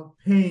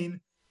 pain.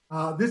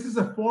 This is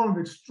a form of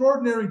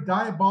extraordinary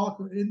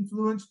diabolical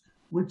influence,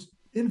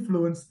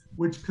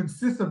 which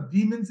consists of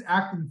demons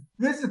acting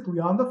physically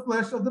on the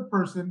flesh of the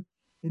person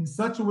in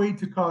such a way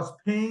to cause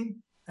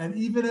pain and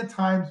even at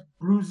times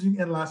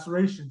bruising and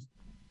lacerations.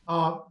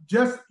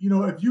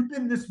 If you've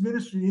been in this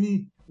ministry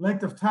any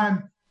length of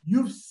time,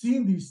 you've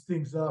seen these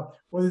things,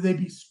 whether they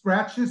be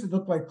scratches that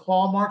look like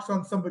claw marks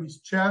on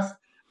somebody's chest,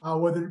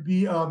 whether it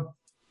be a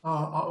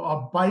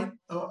bite.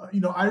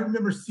 I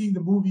remember seeing the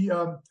movie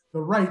The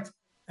Rite.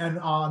 And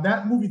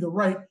that movie, The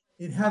Rite,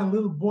 it had a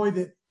little boy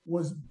that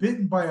was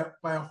bitten by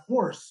a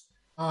horse.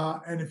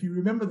 And if you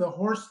remember, the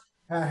horse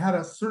had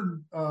a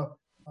certain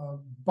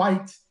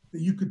bite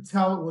that you could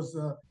tell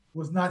it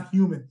was not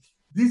human.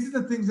 These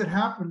are the things that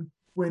happen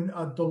when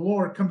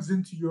dolor comes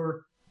into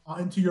your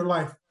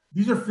life.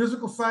 These are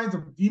physical signs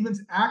of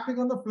demons acting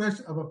on the flesh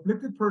of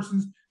afflicted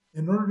persons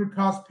in order to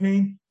cause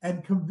pain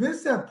and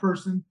convince that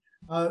person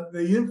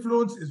the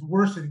influence is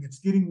worsening. It's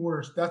getting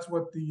worse. That's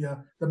what the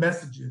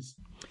message is.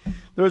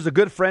 There was a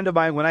good friend of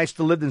mine when I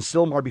still lived in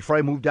Sylmar before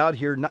I moved out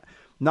here,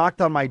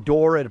 knocked on my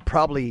door at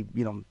probably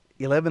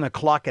 11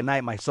 o'clock at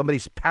night.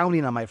 Somebody's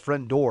pounding on my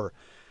front door.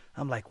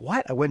 I'm like,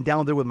 what? I went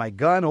down there with my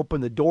gun,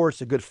 opened the door.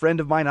 It's a good friend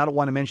of mine. I don't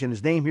want to mention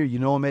his name here. You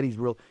know him, Ed.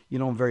 You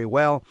know him very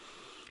well.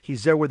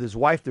 He's there with his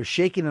wife. They're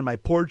shaking on my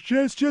porch.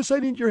 Jess, I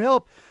need your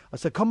help. I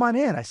said, come on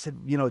in. I said,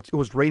 it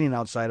was raining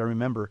outside, I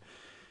remember.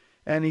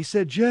 And he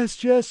said,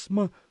 Jess,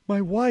 my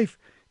wife,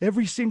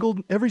 every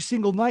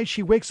single night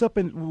she wakes up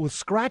and with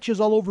scratches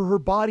all over her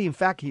body. In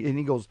fact,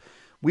 he goes,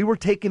 we were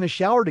taking a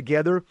shower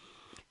together,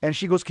 and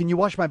she goes, can you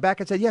wash my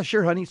back? I said, yeah,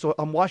 sure, honey. So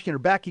I'm washing her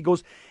back. He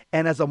goes,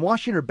 and as I'm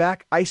washing her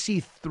back, I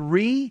see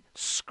 3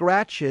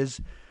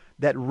 scratches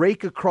that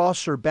rake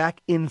across her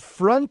back in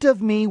front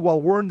of me while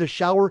we're in the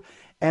shower,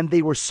 and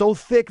they were so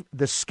thick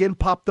the skin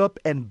popped up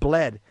and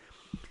bled.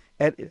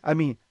 And I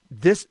mean,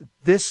 this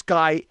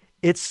guy,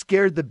 it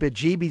scared the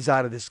bejeebies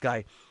out of this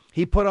guy.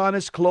 He put on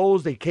his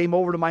clothes. They came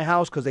over to my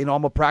house because they know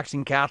I'm a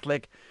practicing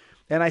Catholic.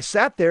 And I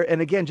sat there,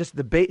 and again, just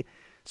debate.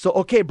 So,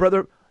 okay,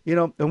 brother,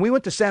 and we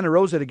went to Santa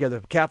Rosa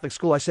together, Catholic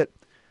school. I said,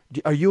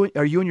 are you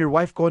and your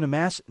wife going to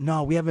Mass?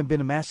 No, we haven't been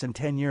to Mass in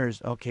 10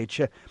 years. Okay,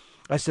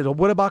 I said, well,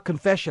 what about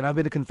confession? I've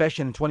been to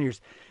confession in 20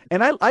 years.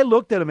 And I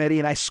looked at him, Eddie,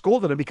 and I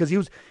scolded him because he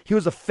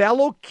was a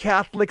fellow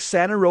Catholic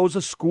Santa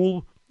Rosa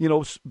school,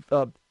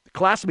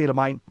 classmate of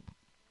mine.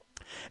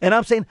 And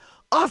I'm saying,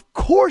 of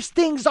course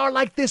things are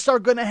like this are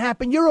going to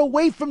happen. You're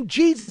away from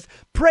Jesus,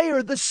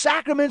 prayer, the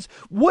sacraments.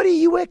 What do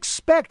you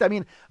expect? I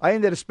mean, I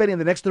ended up spending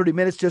the next 30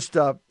 minutes just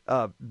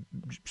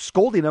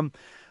scolding him.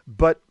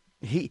 But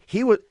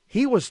he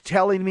was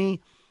telling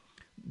me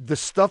the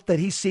stuff that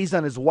he sees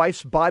on his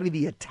wife's body,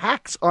 the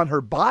attacks on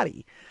her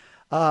body.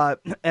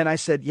 And I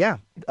said, yeah,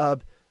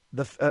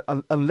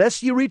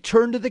 unless you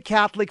return to the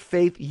Catholic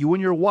faith, you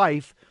and your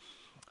wife,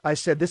 I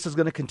said, this is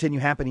going to continue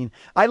happening.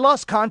 I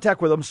lost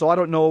contact with him, so I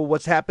don't know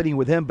what's happening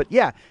with him. But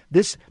yeah,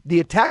 the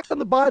attacks on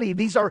the body,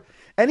 these are,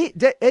 and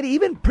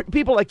even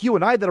people like you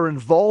and I that are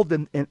involved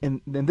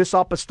in this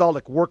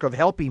apostolic work of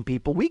helping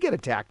people, we get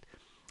attacked.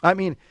 I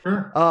mean,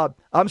 sure.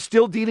 I'm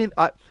still dealing.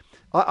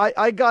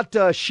 I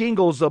got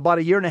shingles about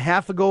a year and a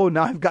half ago.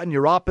 Now I've got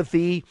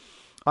neuropathy.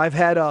 I've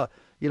had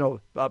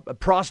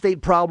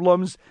prostate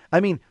problems.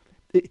 I mean,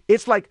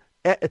 it's like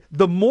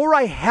the more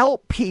I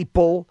help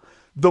people,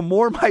 the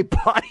more my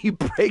body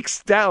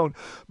breaks down.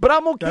 But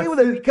I'm okay with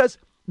it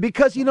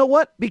because you know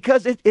what?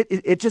 Because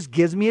it just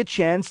gives me a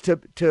chance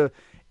to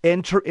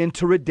enter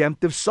into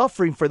redemptive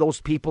suffering for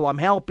those people I'm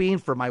helping,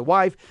 for my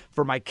wife,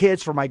 for my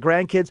kids, for my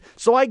grandkids.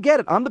 So I get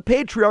it. I'm the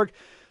patriarch.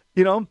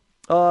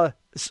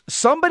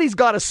 Somebody's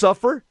got to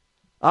suffer.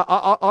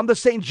 I'm the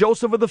Saint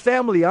Joseph of the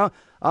family.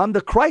 I'm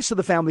the Christ of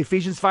the family.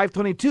 Ephesians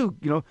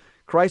 5:22.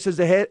 Christ is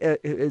the head,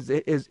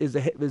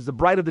 is the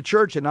bride of the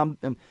church,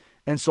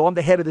 and so I'm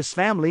the head of this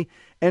family.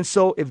 And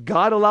so if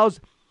God allows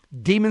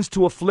demons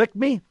to afflict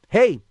me,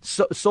 hey,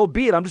 so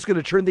be it. I'm just going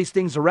to turn these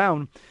things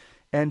around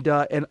and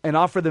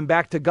offer them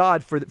back to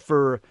God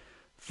for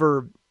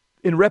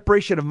in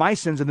reparation of my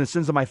sins and the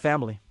sins of my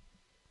family.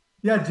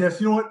 Yeah, Jess,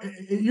 you know what?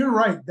 You're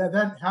right.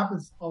 That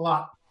happens a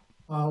lot.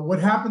 What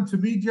happened to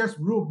me, Jess,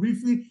 real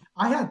briefly,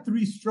 I had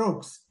 3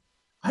 strokes.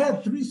 I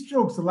had 3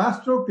 strokes. The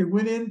last stroke, they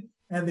went in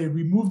and they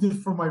removed it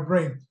from my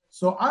brain.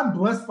 So I'm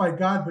blessed by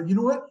God. But you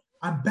know what?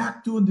 I'm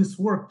back doing this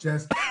work,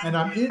 Jess, and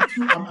I'm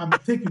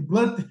taking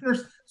blood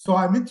thinners. So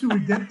I'm into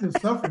redemptive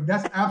suffering.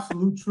 That's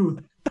absolute truth.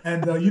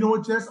 And you know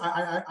what, Jess?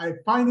 I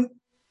find it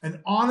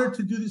an honor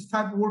to do this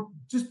type of work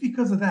just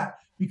because of that,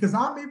 because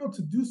I'm able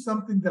to do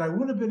something that I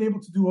wouldn't have been able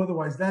to do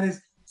otherwise. That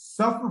is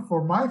suffer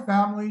for my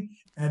family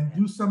and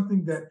do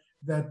something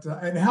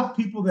and help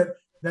people that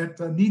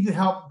need the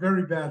help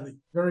very badly,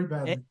 very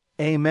badly.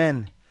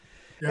 Amen.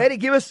 Yeah. Eddie,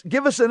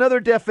 give us another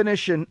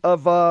definition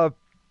of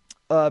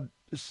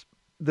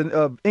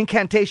the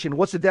incantation.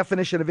 What's the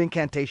definition of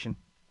incantation?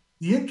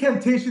 The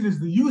incantation is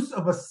the use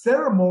of a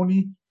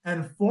ceremony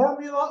and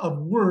formula of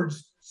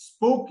words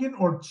spoken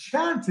or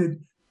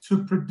chanted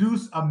to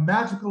produce a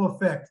magical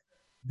effect.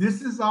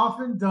 This is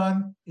often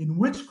done in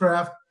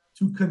witchcraft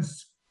to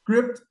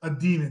conscript a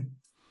demon.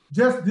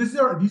 These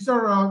are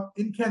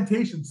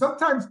incantations.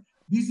 Sometimes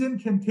these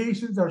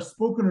incantations are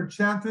spoken or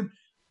chanted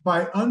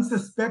by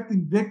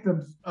unsuspecting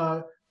victims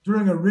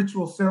during a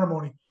ritual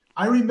ceremony.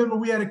 I remember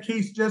we had a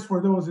case just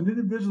where there was an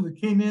individual that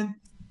came in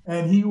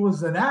and he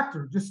was an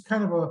actor, just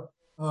kind of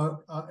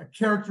a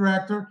character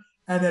actor.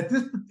 And at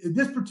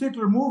this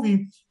particular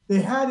movie, they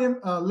had him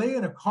lay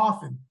in a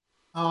coffin,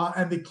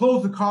 and they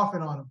closed the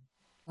coffin on him,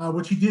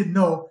 which he didn't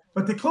know.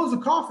 But they closed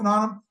the coffin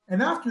on him,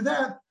 and after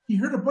that, he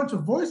heard a bunch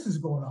of voices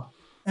going on,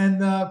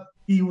 and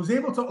he was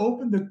able to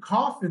open the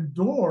coffin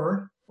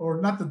door,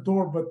 or not the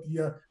door, but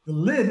the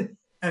lid,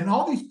 and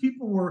all these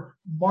people were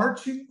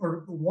marching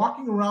or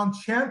walking around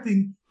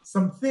chanting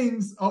some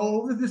things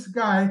over this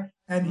guy,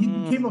 and he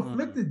became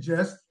afflicted,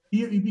 Jess.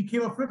 He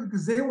became afflicted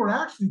because they were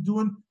actually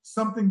doing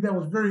something that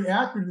was very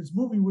accurate in this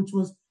movie, which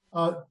was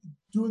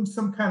doing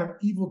some kind of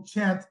evil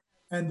chant,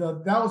 and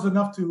that was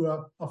enough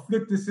to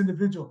afflict this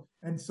individual.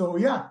 And so,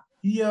 yeah,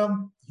 he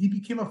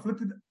became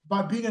afflicted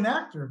by being an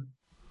actor.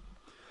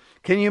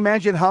 Can you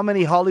imagine how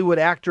many Hollywood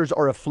actors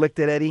are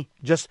afflicted, Eddie,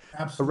 just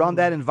Absolutely. around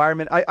that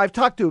environment? I've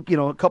talked to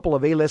a couple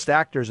of A-list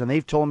actors, and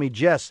they've told me,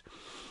 Jess,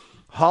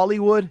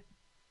 Hollywood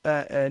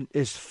and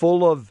is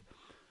full of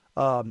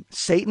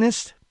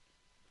Satanists,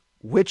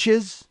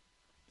 witches,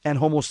 and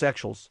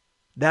homosexuals.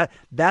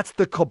 That's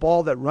the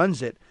cabal that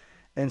runs it.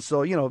 And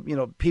so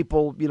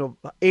people,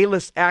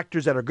 A-list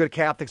actors that are good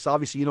Catholics,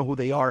 obviously you know who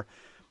they are.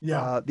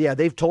 Yeah,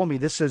 they've told me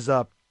this is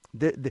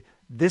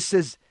this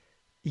is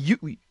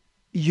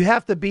you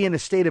have to be in a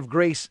state of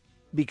grace,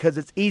 because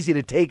it's easy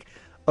to take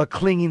a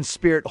clinging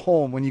spirit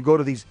home when you go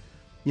to these,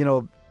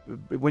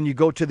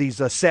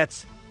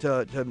 sets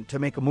to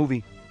make a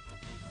movie.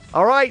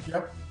 All right.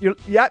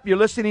 Yep. You're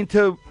listening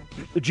to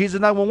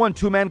Jesus 911,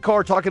 two-man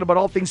car, talking about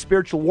all things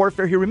spiritual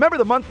warfare here. Remember,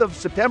 the month of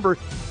September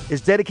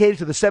is dedicated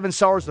to the 7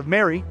 Sorrows of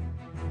Mary.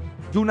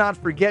 Do not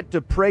forget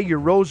to pray your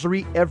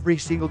rosary every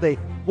single day.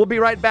 We'll be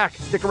right back.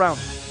 Stick around.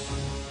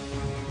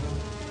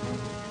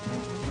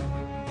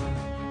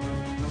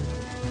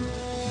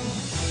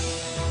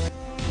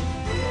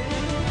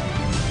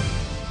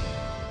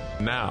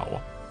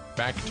 Now,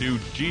 back to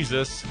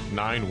Jesus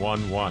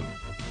 911.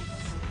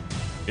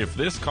 If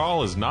this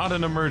call is not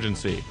an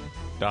emergency,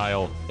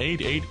 dial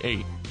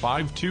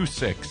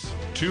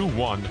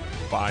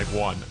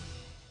 888-526-2151.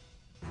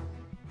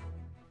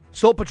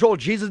 Soul Patrol,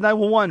 Jesus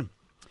 911.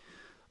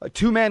 A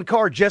two-man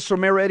car, Jess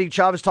Romero, Eddie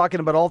Chavez, talking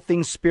about all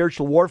things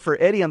spiritual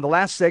warfare. Eddie, on the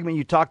last segment,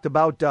 you talked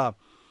about the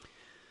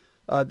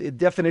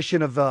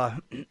definition of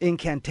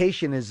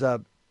incantation is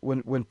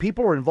when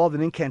people are involved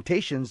in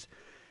incantations,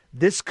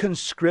 this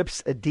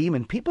conscripts a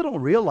demon. People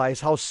don't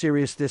realize how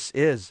serious this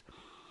is.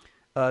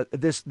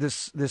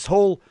 This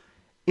whole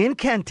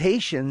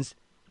incantations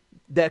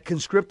that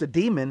conscript a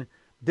demon.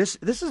 This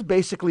is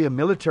basically a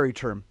military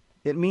term.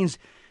 It means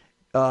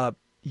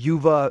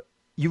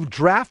you've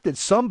drafted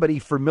somebody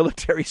for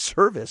military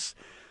service,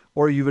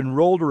 or you've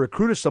enrolled or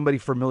recruited somebody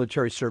for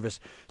military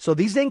service. So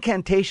these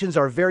incantations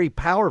are very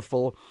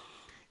powerful.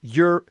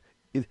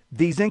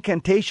 These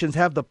incantations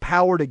have the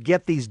power to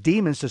get these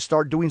demons to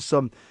start doing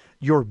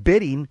your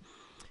bidding,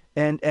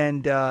 and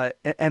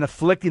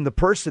afflicting the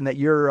person that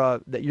you're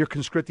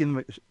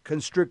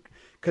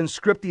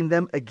conscripting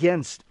them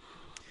against.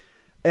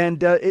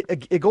 And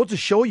it goes to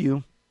show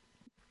you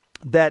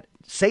that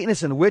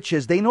Satanists and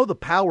witches, they know the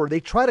power. They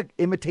try to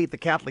imitate the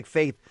Catholic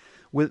faith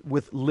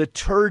with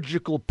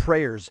liturgical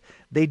prayers.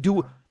 They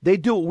do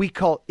what we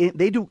call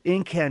they do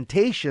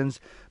incantations,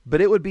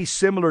 but it would be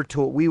similar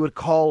to what we would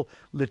call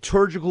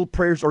liturgical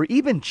prayers, or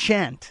even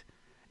chant.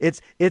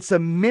 It's a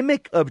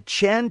mimic of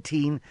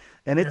chanting,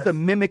 and it's a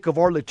mimic of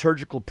our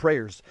liturgical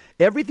prayers.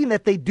 Everything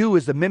that they do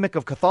is a mimic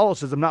of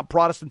Catholicism, not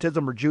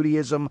Protestantism or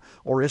Judaism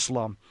or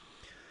Islam.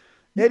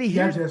 Eddie,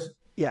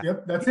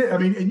 Yep, that's it. I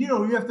mean, and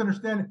you have to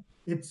understand,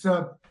 it's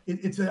a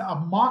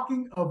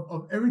mocking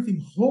of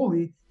everything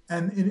holy,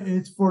 and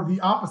it's for the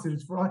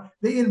opposite.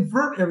 They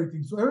invert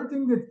everything. So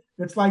everything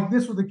that's like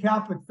this with the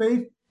Catholic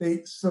faith,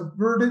 they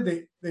subvert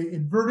it, they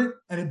invert it,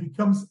 and it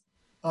becomes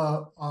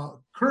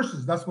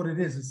curses. That's what it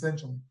is,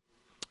 essentially.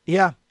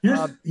 Yeah.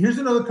 Here's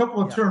another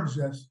couple of terms,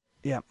 Jess.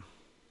 Yeah.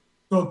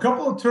 So a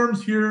couple of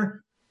terms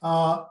here,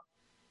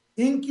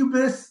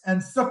 incubus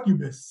and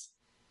succubus,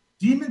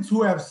 demons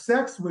who have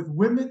sex with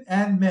women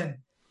and men.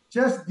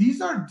 Just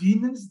these are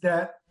demons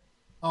that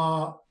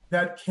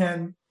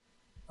can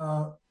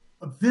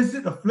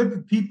visit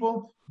afflicted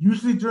people,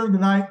 usually during the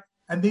night,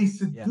 and they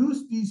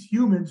seduce these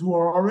humans who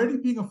are already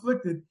being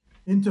afflicted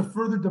into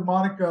further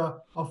demonic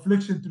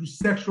affliction through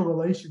sexual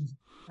relations.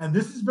 And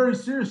this is very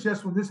serious,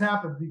 yes, when this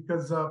happens,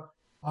 because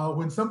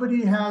when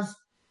somebody has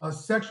a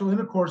sexual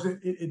intercourse,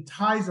 it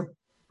ties a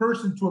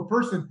person to a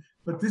person,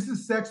 but this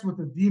is sex with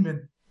a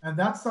demon, and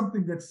that's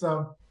something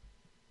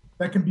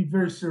that can be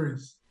very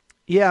serious.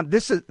 Yeah,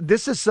 this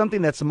is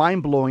something that's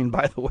mind blowing.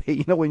 By the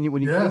way, when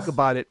you think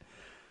about it,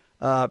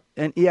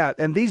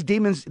 and these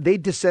demons, they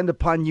descend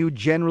upon you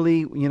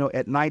generally,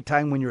 at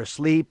nighttime when you're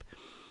asleep,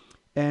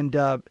 and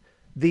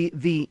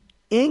the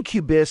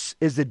incubus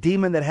is the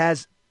demon that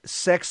has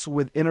sex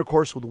with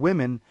intercourse with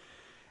women,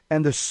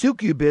 and the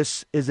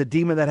succubus is a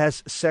demon that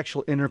has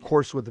sexual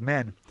intercourse with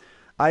men.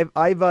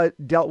 I've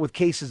dealt with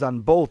cases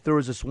on both. There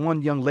was this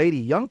one young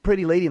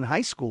pretty lady in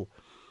high school,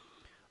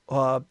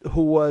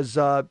 who was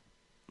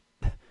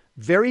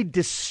very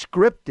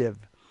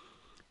descriptive,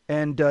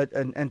 and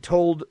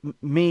told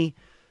me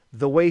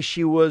the way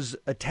she was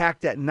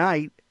attacked at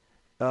night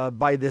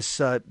by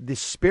this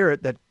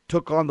spirit that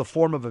took on the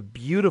form of a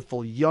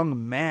beautiful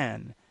young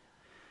man,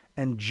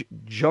 and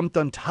jumped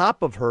on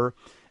top of her,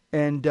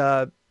 and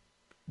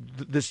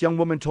this young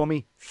woman told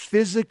me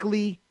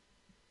physically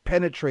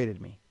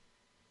penetrated me.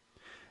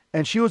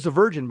 And she was a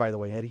virgin, by the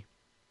way, Eddie.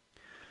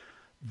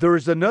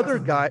 There's another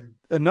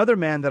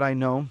man that I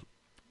know,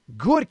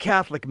 good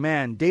Catholic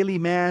man, daily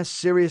mass,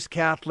 serious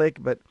Catholic,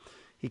 but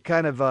he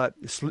kind of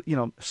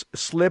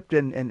slipped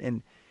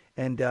and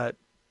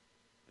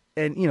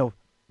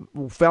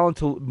fell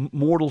into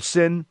mortal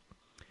sin.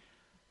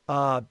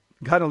 Kind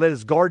of let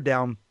his guard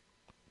down.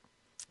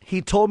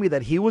 He told me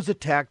that he was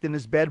attacked in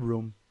his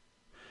bedroom.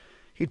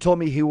 He told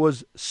me he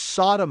was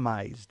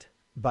sodomized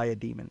by a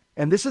demon.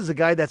 And this is a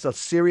guy that's a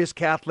serious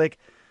Catholic,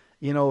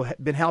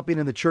 been helping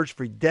in the church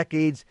for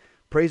decades,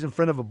 prays in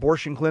front of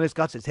abortion clinics,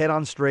 got his head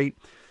on straight.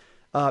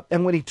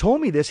 And when he told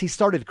me this, he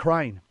started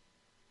crying.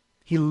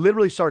 He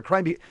literally started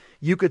crying.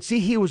 You could see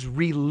he was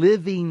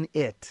reliving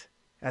it.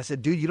 I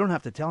said, dude, you don't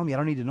have to tell me. I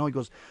don't need to know. He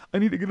goes, I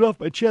need to get it off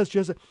my chest.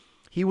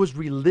 He was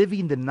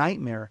reliving the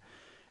nightmare.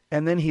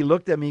 And then he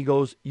looked at me, he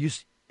goes,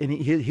 he's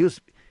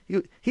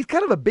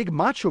kind of a big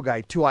macho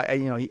guy too.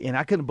 And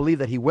I couldn't believe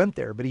that he went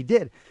there, but he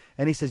did.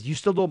 And he says, you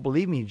still don't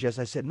believe me, Jess?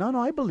 I said, no,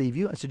 I believe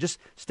you. I said, just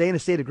stay in a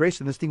state of grace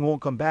and this thing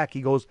won't come back.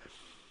 He goes,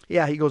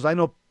 yeah, I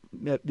know,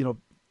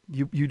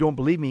 you don't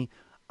believe me.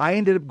 I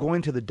ended up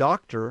going to the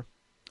doctor.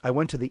 I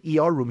went to the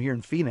ER room here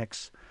in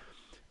Phoenix,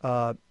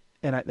 and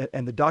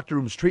the doctor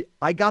room's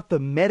I got the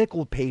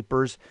medical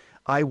papers.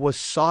 I was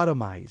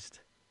sodomized.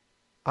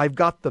 I've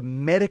got the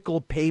medical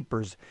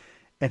papers,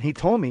 and he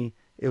told me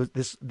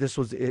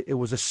it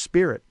was a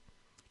spirit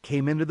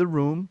came into the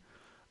room,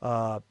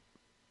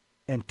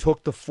 and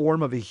took the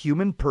form of a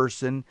human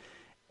person,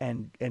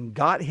 and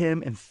got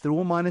him and threw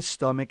him on his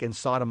stomach and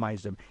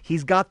sodomized him.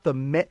 He's got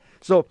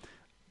so.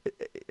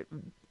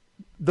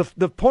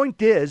 The point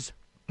is,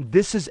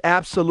 this is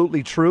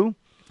absolutely true.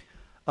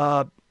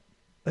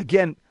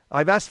 Again,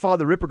 I've asked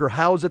Father Ripperger,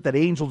 how is it that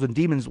angels and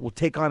demons will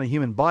take on a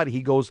human body?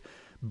 He goes,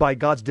 by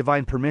God's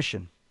divine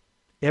permission.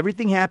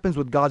 Everything happens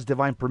with God's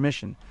divine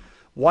permission.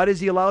 Why does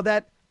he allow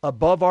that?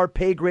 Above our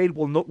pay grade,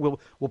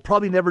 we'll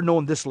probably never know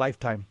in this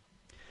lifetime.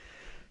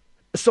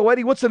 So,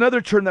 Eddie, what's another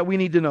term that we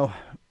need to know?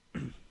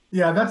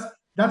 Yeah,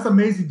 that's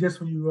amazing. Just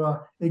when you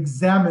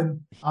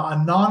examine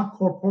a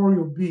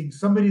non-corporeal being,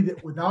 somebody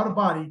that without a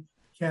body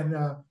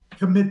can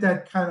commit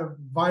that kind of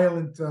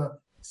violent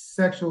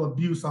sexual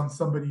abuse on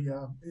somebody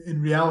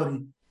in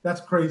reality.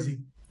 That's crazy.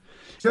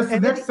 Just the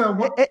next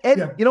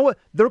yeah. You know what?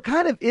 There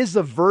kind of is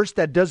a verse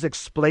that does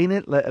explain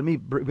it. Let me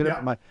bring it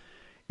up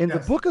in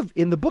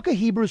the book of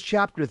Hebrews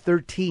chapter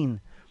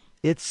 13.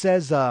 It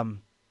says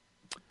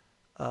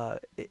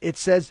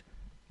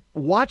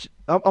watch.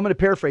 I'm going to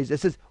paraphrase. It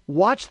says,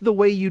 watch the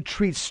way you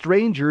treat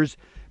strangers,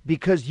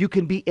 because you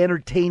can be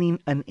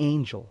entertaining an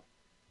angel.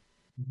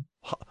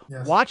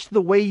 Yes. Watch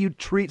the way you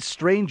treat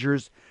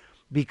strangers,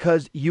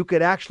 because you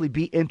could actually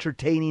be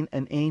entertaining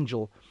an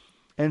angel.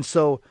 And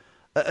so,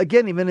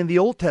 again, even in the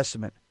Old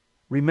Testament,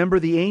 remember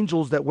the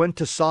angels that went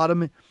to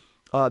Sodom,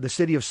 the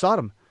city of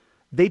Sodom.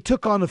 They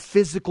took on a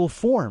physical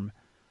form.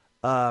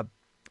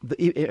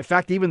 In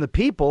fact, even the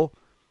people,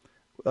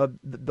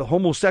 the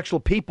homosexual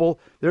people,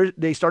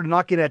 they started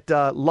knocking at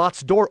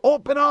Lot's door.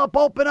 Open up,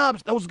 open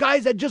up. Those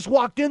guys that just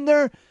walked in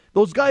there,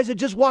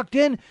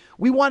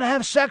 we want to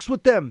have sex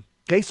with them.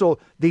 Okay, so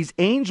these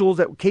angels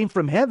that came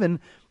from heaven,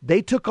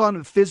 they took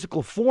on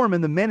physical form,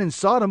 and the men in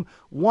Sodom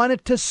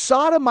wanted to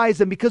sodomize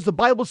them, because the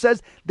Bible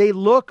says they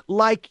look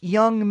like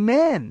young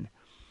men.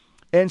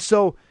 And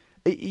so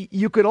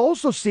you could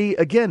also see,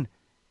 again,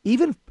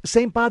 even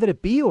St. Padre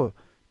Pio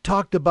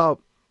talked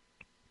about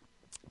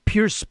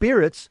pure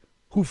spirits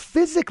who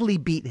physically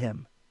beat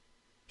him.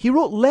 He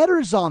wrote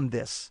letters on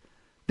this.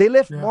 They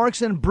left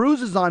marks and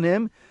bruises on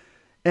him.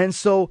 And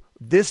so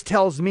this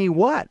tells me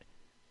what?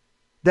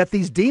 That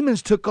these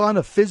demons took on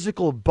a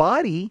physical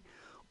body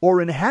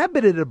or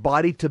inhabited a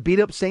body to beat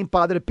up St.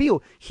 Padre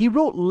Pio. He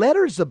wrote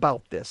letters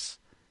about this.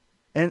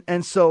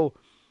 And so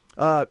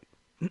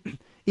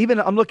even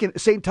I'm looking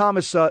at St.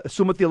 Thomas,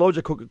 Summa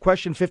Theologica,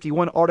 question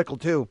 51, article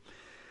 2.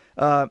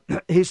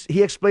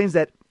 He explains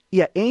that,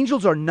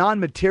 angels are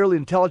non-materially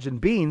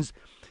intelligent beings.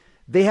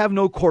 They have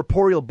no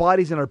corporeal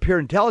bodies and are pure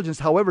intelligence.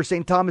 However,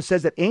 St. Thomas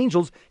says that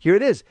angels, here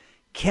it is,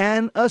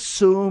 can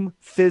assume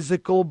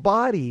physical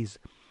bodies.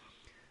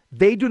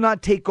 They do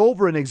not take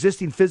over an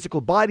existing physical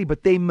body,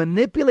 but they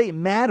manipulate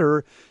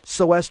matter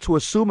so as to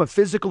assume a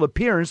physical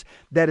appearance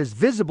that is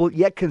visible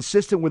yet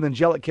consistent with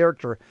angelic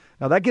character.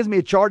 Now, that gives me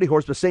a charity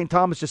horse, but St.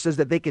 Thomas just says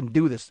that they can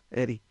do this,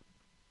 Eddie.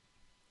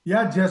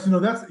 Yeah, Jess,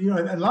 that's,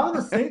 a lot of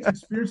the saints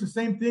experience the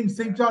same thing.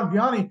 St. John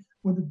Vianney,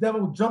 when the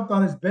devil jumped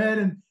on his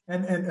bed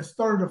and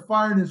started a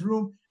fire in his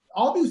room,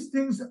 all these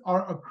things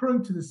are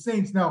occurring to the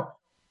saints. Now,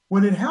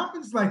 when it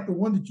happens like the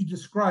one that you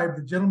described,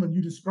 the gentleman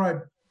you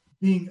described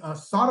being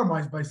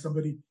sodomized by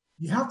somebody,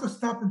 you have to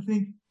stop and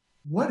think,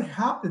 what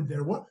happened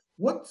there?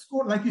 What's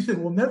going? Like you said,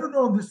 we'll never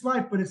know in this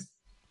life, but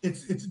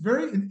it's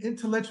very an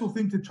intellectual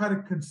thing to try to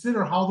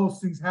consider how those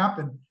things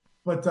happen.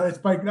 But it's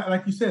by,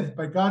 like you said, it's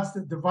by God's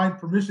divine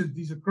permission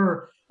these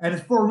occur, and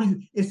it's for a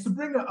reason. It's to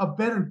bring a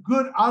better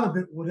good out of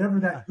it, whatever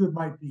that good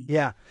might be.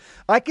 Yeah,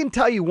 I can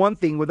tell you one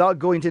thing without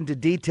going into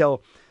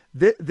detail.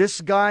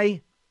 This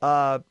guy,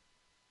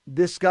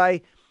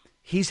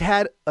 he's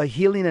had a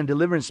healing and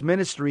deliverance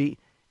ministry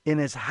in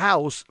his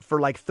house for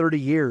like 30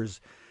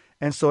 years.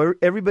 And so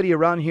everybody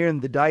around here in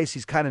the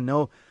diocese kind of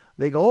know.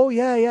 They go, oh,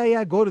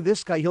 yeah, go to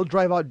this guy. He'll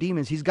drive out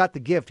demons. He's got the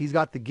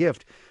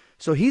gift.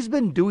 So he's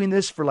been doing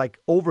this for like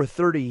over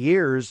 30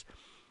 years.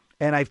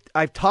 And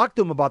I've talked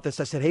to him about this.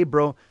 I said, hey,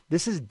 bro,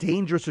 this is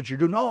dangerous what you're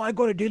doing. No, I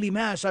go to daily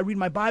mass. I read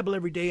my Bible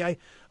every day.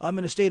 I'm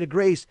in a state of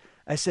grace.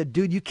 I said,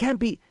 dude,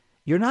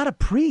 you're not a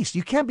priest.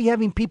 You can't be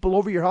having people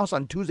over your house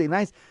on Tuesday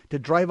nights to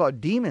drive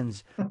out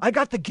demons. I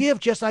got the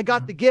gift, Jess. I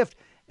got the gift.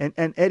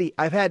 And Eddie,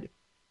 I've had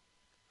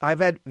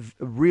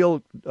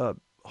real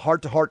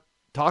heart-to-heart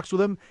talks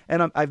with him,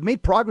 and I've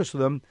made progress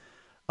with him.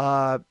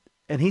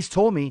 And he's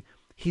told me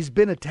he's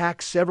been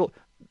attacked several.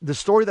 The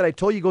story that I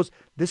told you goes,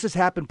 this has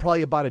happened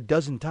probably about a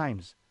dozen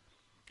times.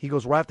 He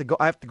goes, well,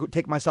 I have to go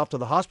take myself to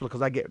the hospital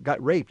because I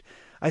got raped.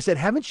 I said,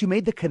 haven't you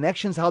made the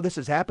connections how this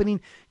is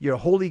happening? You're a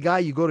holy guy.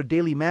 You go to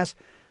daily mass.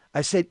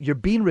 I said, you're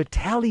being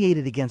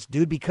retaliated against,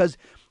 dude, because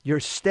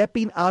you're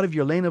stepping out of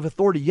your lane of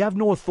authority. You have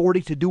no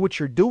authority to do what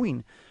you're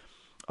doing.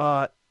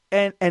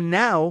 And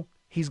now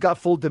he's got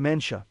full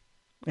dementia,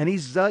 and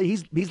he's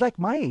like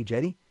my age,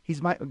 Eddie.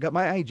 He's got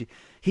my age.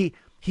 He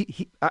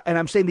and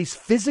I'm saying these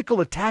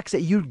physical attacks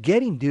that you're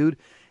getting, dude.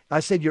 I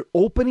said you're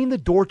opening the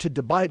door to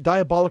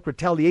diabolic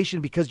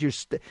retaliation because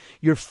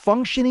you're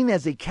functioning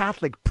as a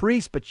Catholic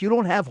priest, but you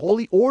don't have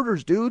holy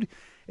orders, dude.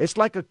 It's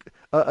like a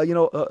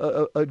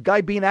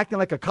guy acting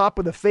like a cop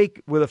with a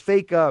fake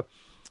Mattel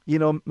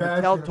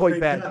toy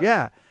badge.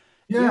 Yeah.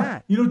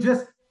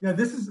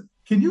 This is.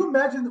 Can you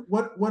imagine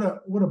what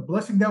a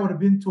blessing that would have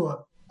been to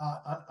a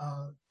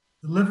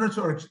deliverance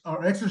or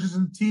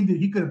exorcism team that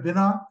he could have been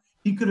on?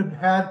 He could have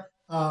had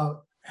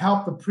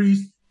helped the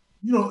priest.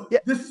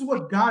 This is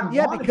what God wanted.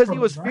 Yeah, because he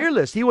was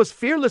fearless. He was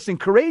fearless and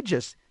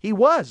courageous. He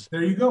was.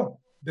 There you go.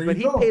 But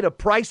he paid a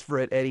price for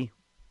it, Eddie.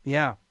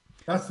 Yeah.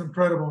 That's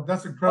incredible.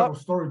 That's an incredible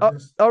story.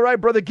 All right,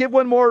 brother. Give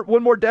one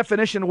more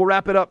definition. We'll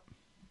wrap it up.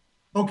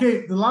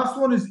 Okay. The last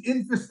one is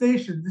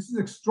infestation. This is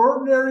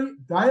extraordinary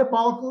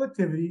diabolical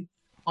activity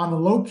on a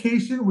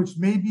location which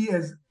may be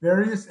as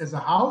various as a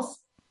house,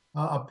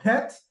 a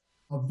pet,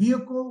 a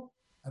vehicle,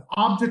 an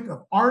object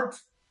of art,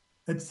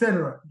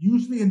 etc.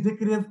 Usually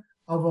indicative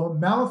of a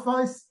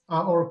malefice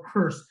or a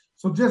curse.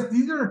 So this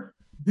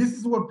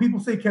is what people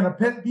say. Can a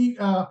pet be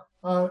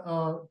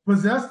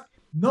possessed?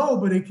 No,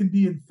 but it can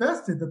be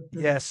infested.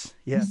 Yes.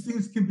 These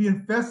things can be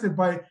infested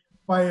by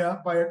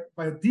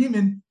a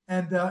demon,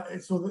 and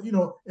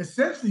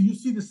essentially you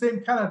see the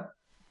same kind of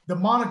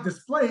demonic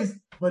displays,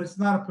 but it's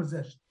not a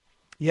possession.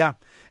 Yeah,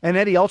 and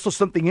Eddie, also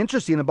something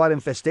interesting about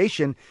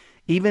infestation.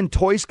 Even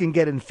toys can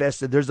get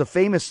infested. There's a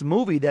famous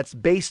movie that's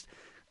based.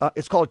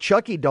 It's called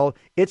Chucky Doll.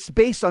 It's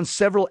based on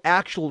several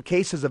actual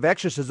cases of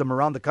exorcism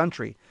around the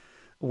country,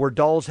 where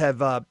dolls have.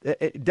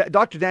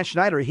 Dr. Dan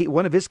Schneider,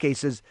 one of his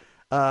cases.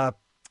 The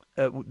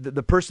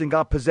person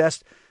got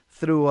possessed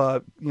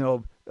through,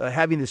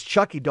 having this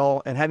Chucky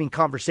doll and having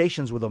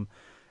conversations with him.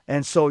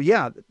 And so,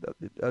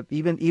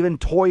 even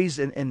toys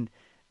and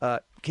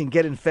can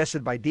get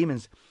infested by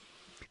demons.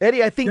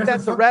 Eddie, I think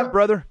that's a wrap,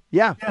 brother.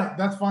 Yeah. Yeah,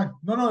 that's fine.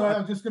 No, I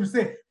was just going to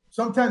say,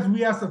 sometimes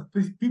we ask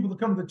people to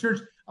come to the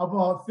church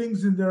about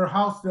things in their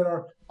house that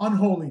are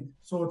unholy.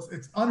 So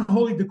it's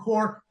unholy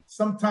decor.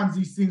 Sometimes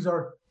these things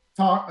are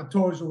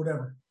toys or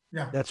whatever.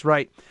 Yeah. That's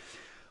right.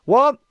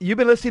 Well, you've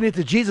been listening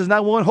to Jesus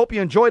 911. Hope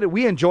you enjoyed it.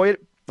 We enjoy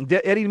it.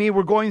 Eddie and me,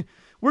 we're going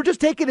we're just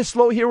taking it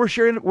slow here. We're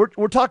sharing.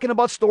 We're talking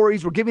about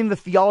stories. We're giving the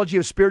theology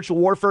of spiritual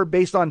warfare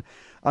based on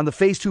the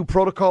Phase 2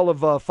 protocol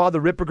of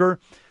Father Ripperger.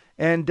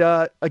 And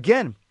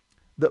again,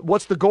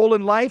 what's the goal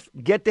in life?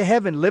 Get to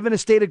heaven. Live in a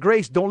state of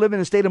grace. Don't live in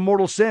a state of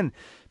mortal sin.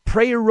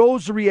 Pray your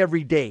rosary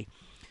every day.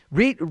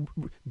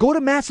 Go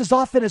to Mass as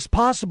often as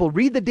possible.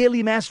 Read the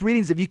daily Mass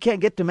readings if you can't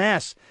get to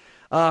Mass.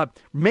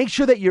 Make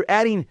sure that you're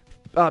adding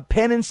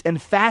penance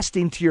and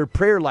fasting to your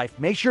prayer life.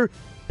 Make sure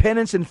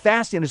penance and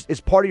fasting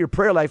is part of your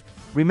prayer life.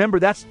 Remember,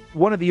 that's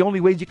one of the only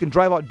ways you can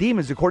drive out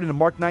demons, according to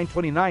Mark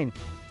 9:29.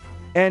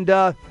 And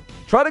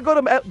try to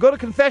go to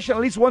confession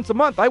at least once a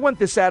month. I went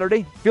this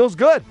Saturday. Feels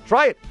good.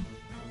 Try it.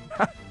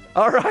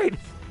 All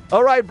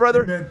right,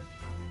 brother. Amen.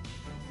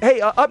 Hey,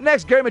 up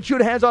next, Gary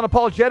Machuda, Hands On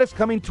Apologetics,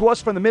 coming to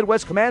us from the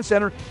Midwest Command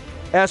Center.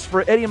 As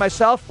for Eddie and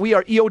myself, we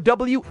are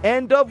EOW,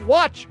 end of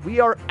watch. We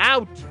are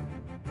out.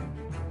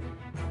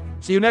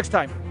 See you next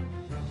time.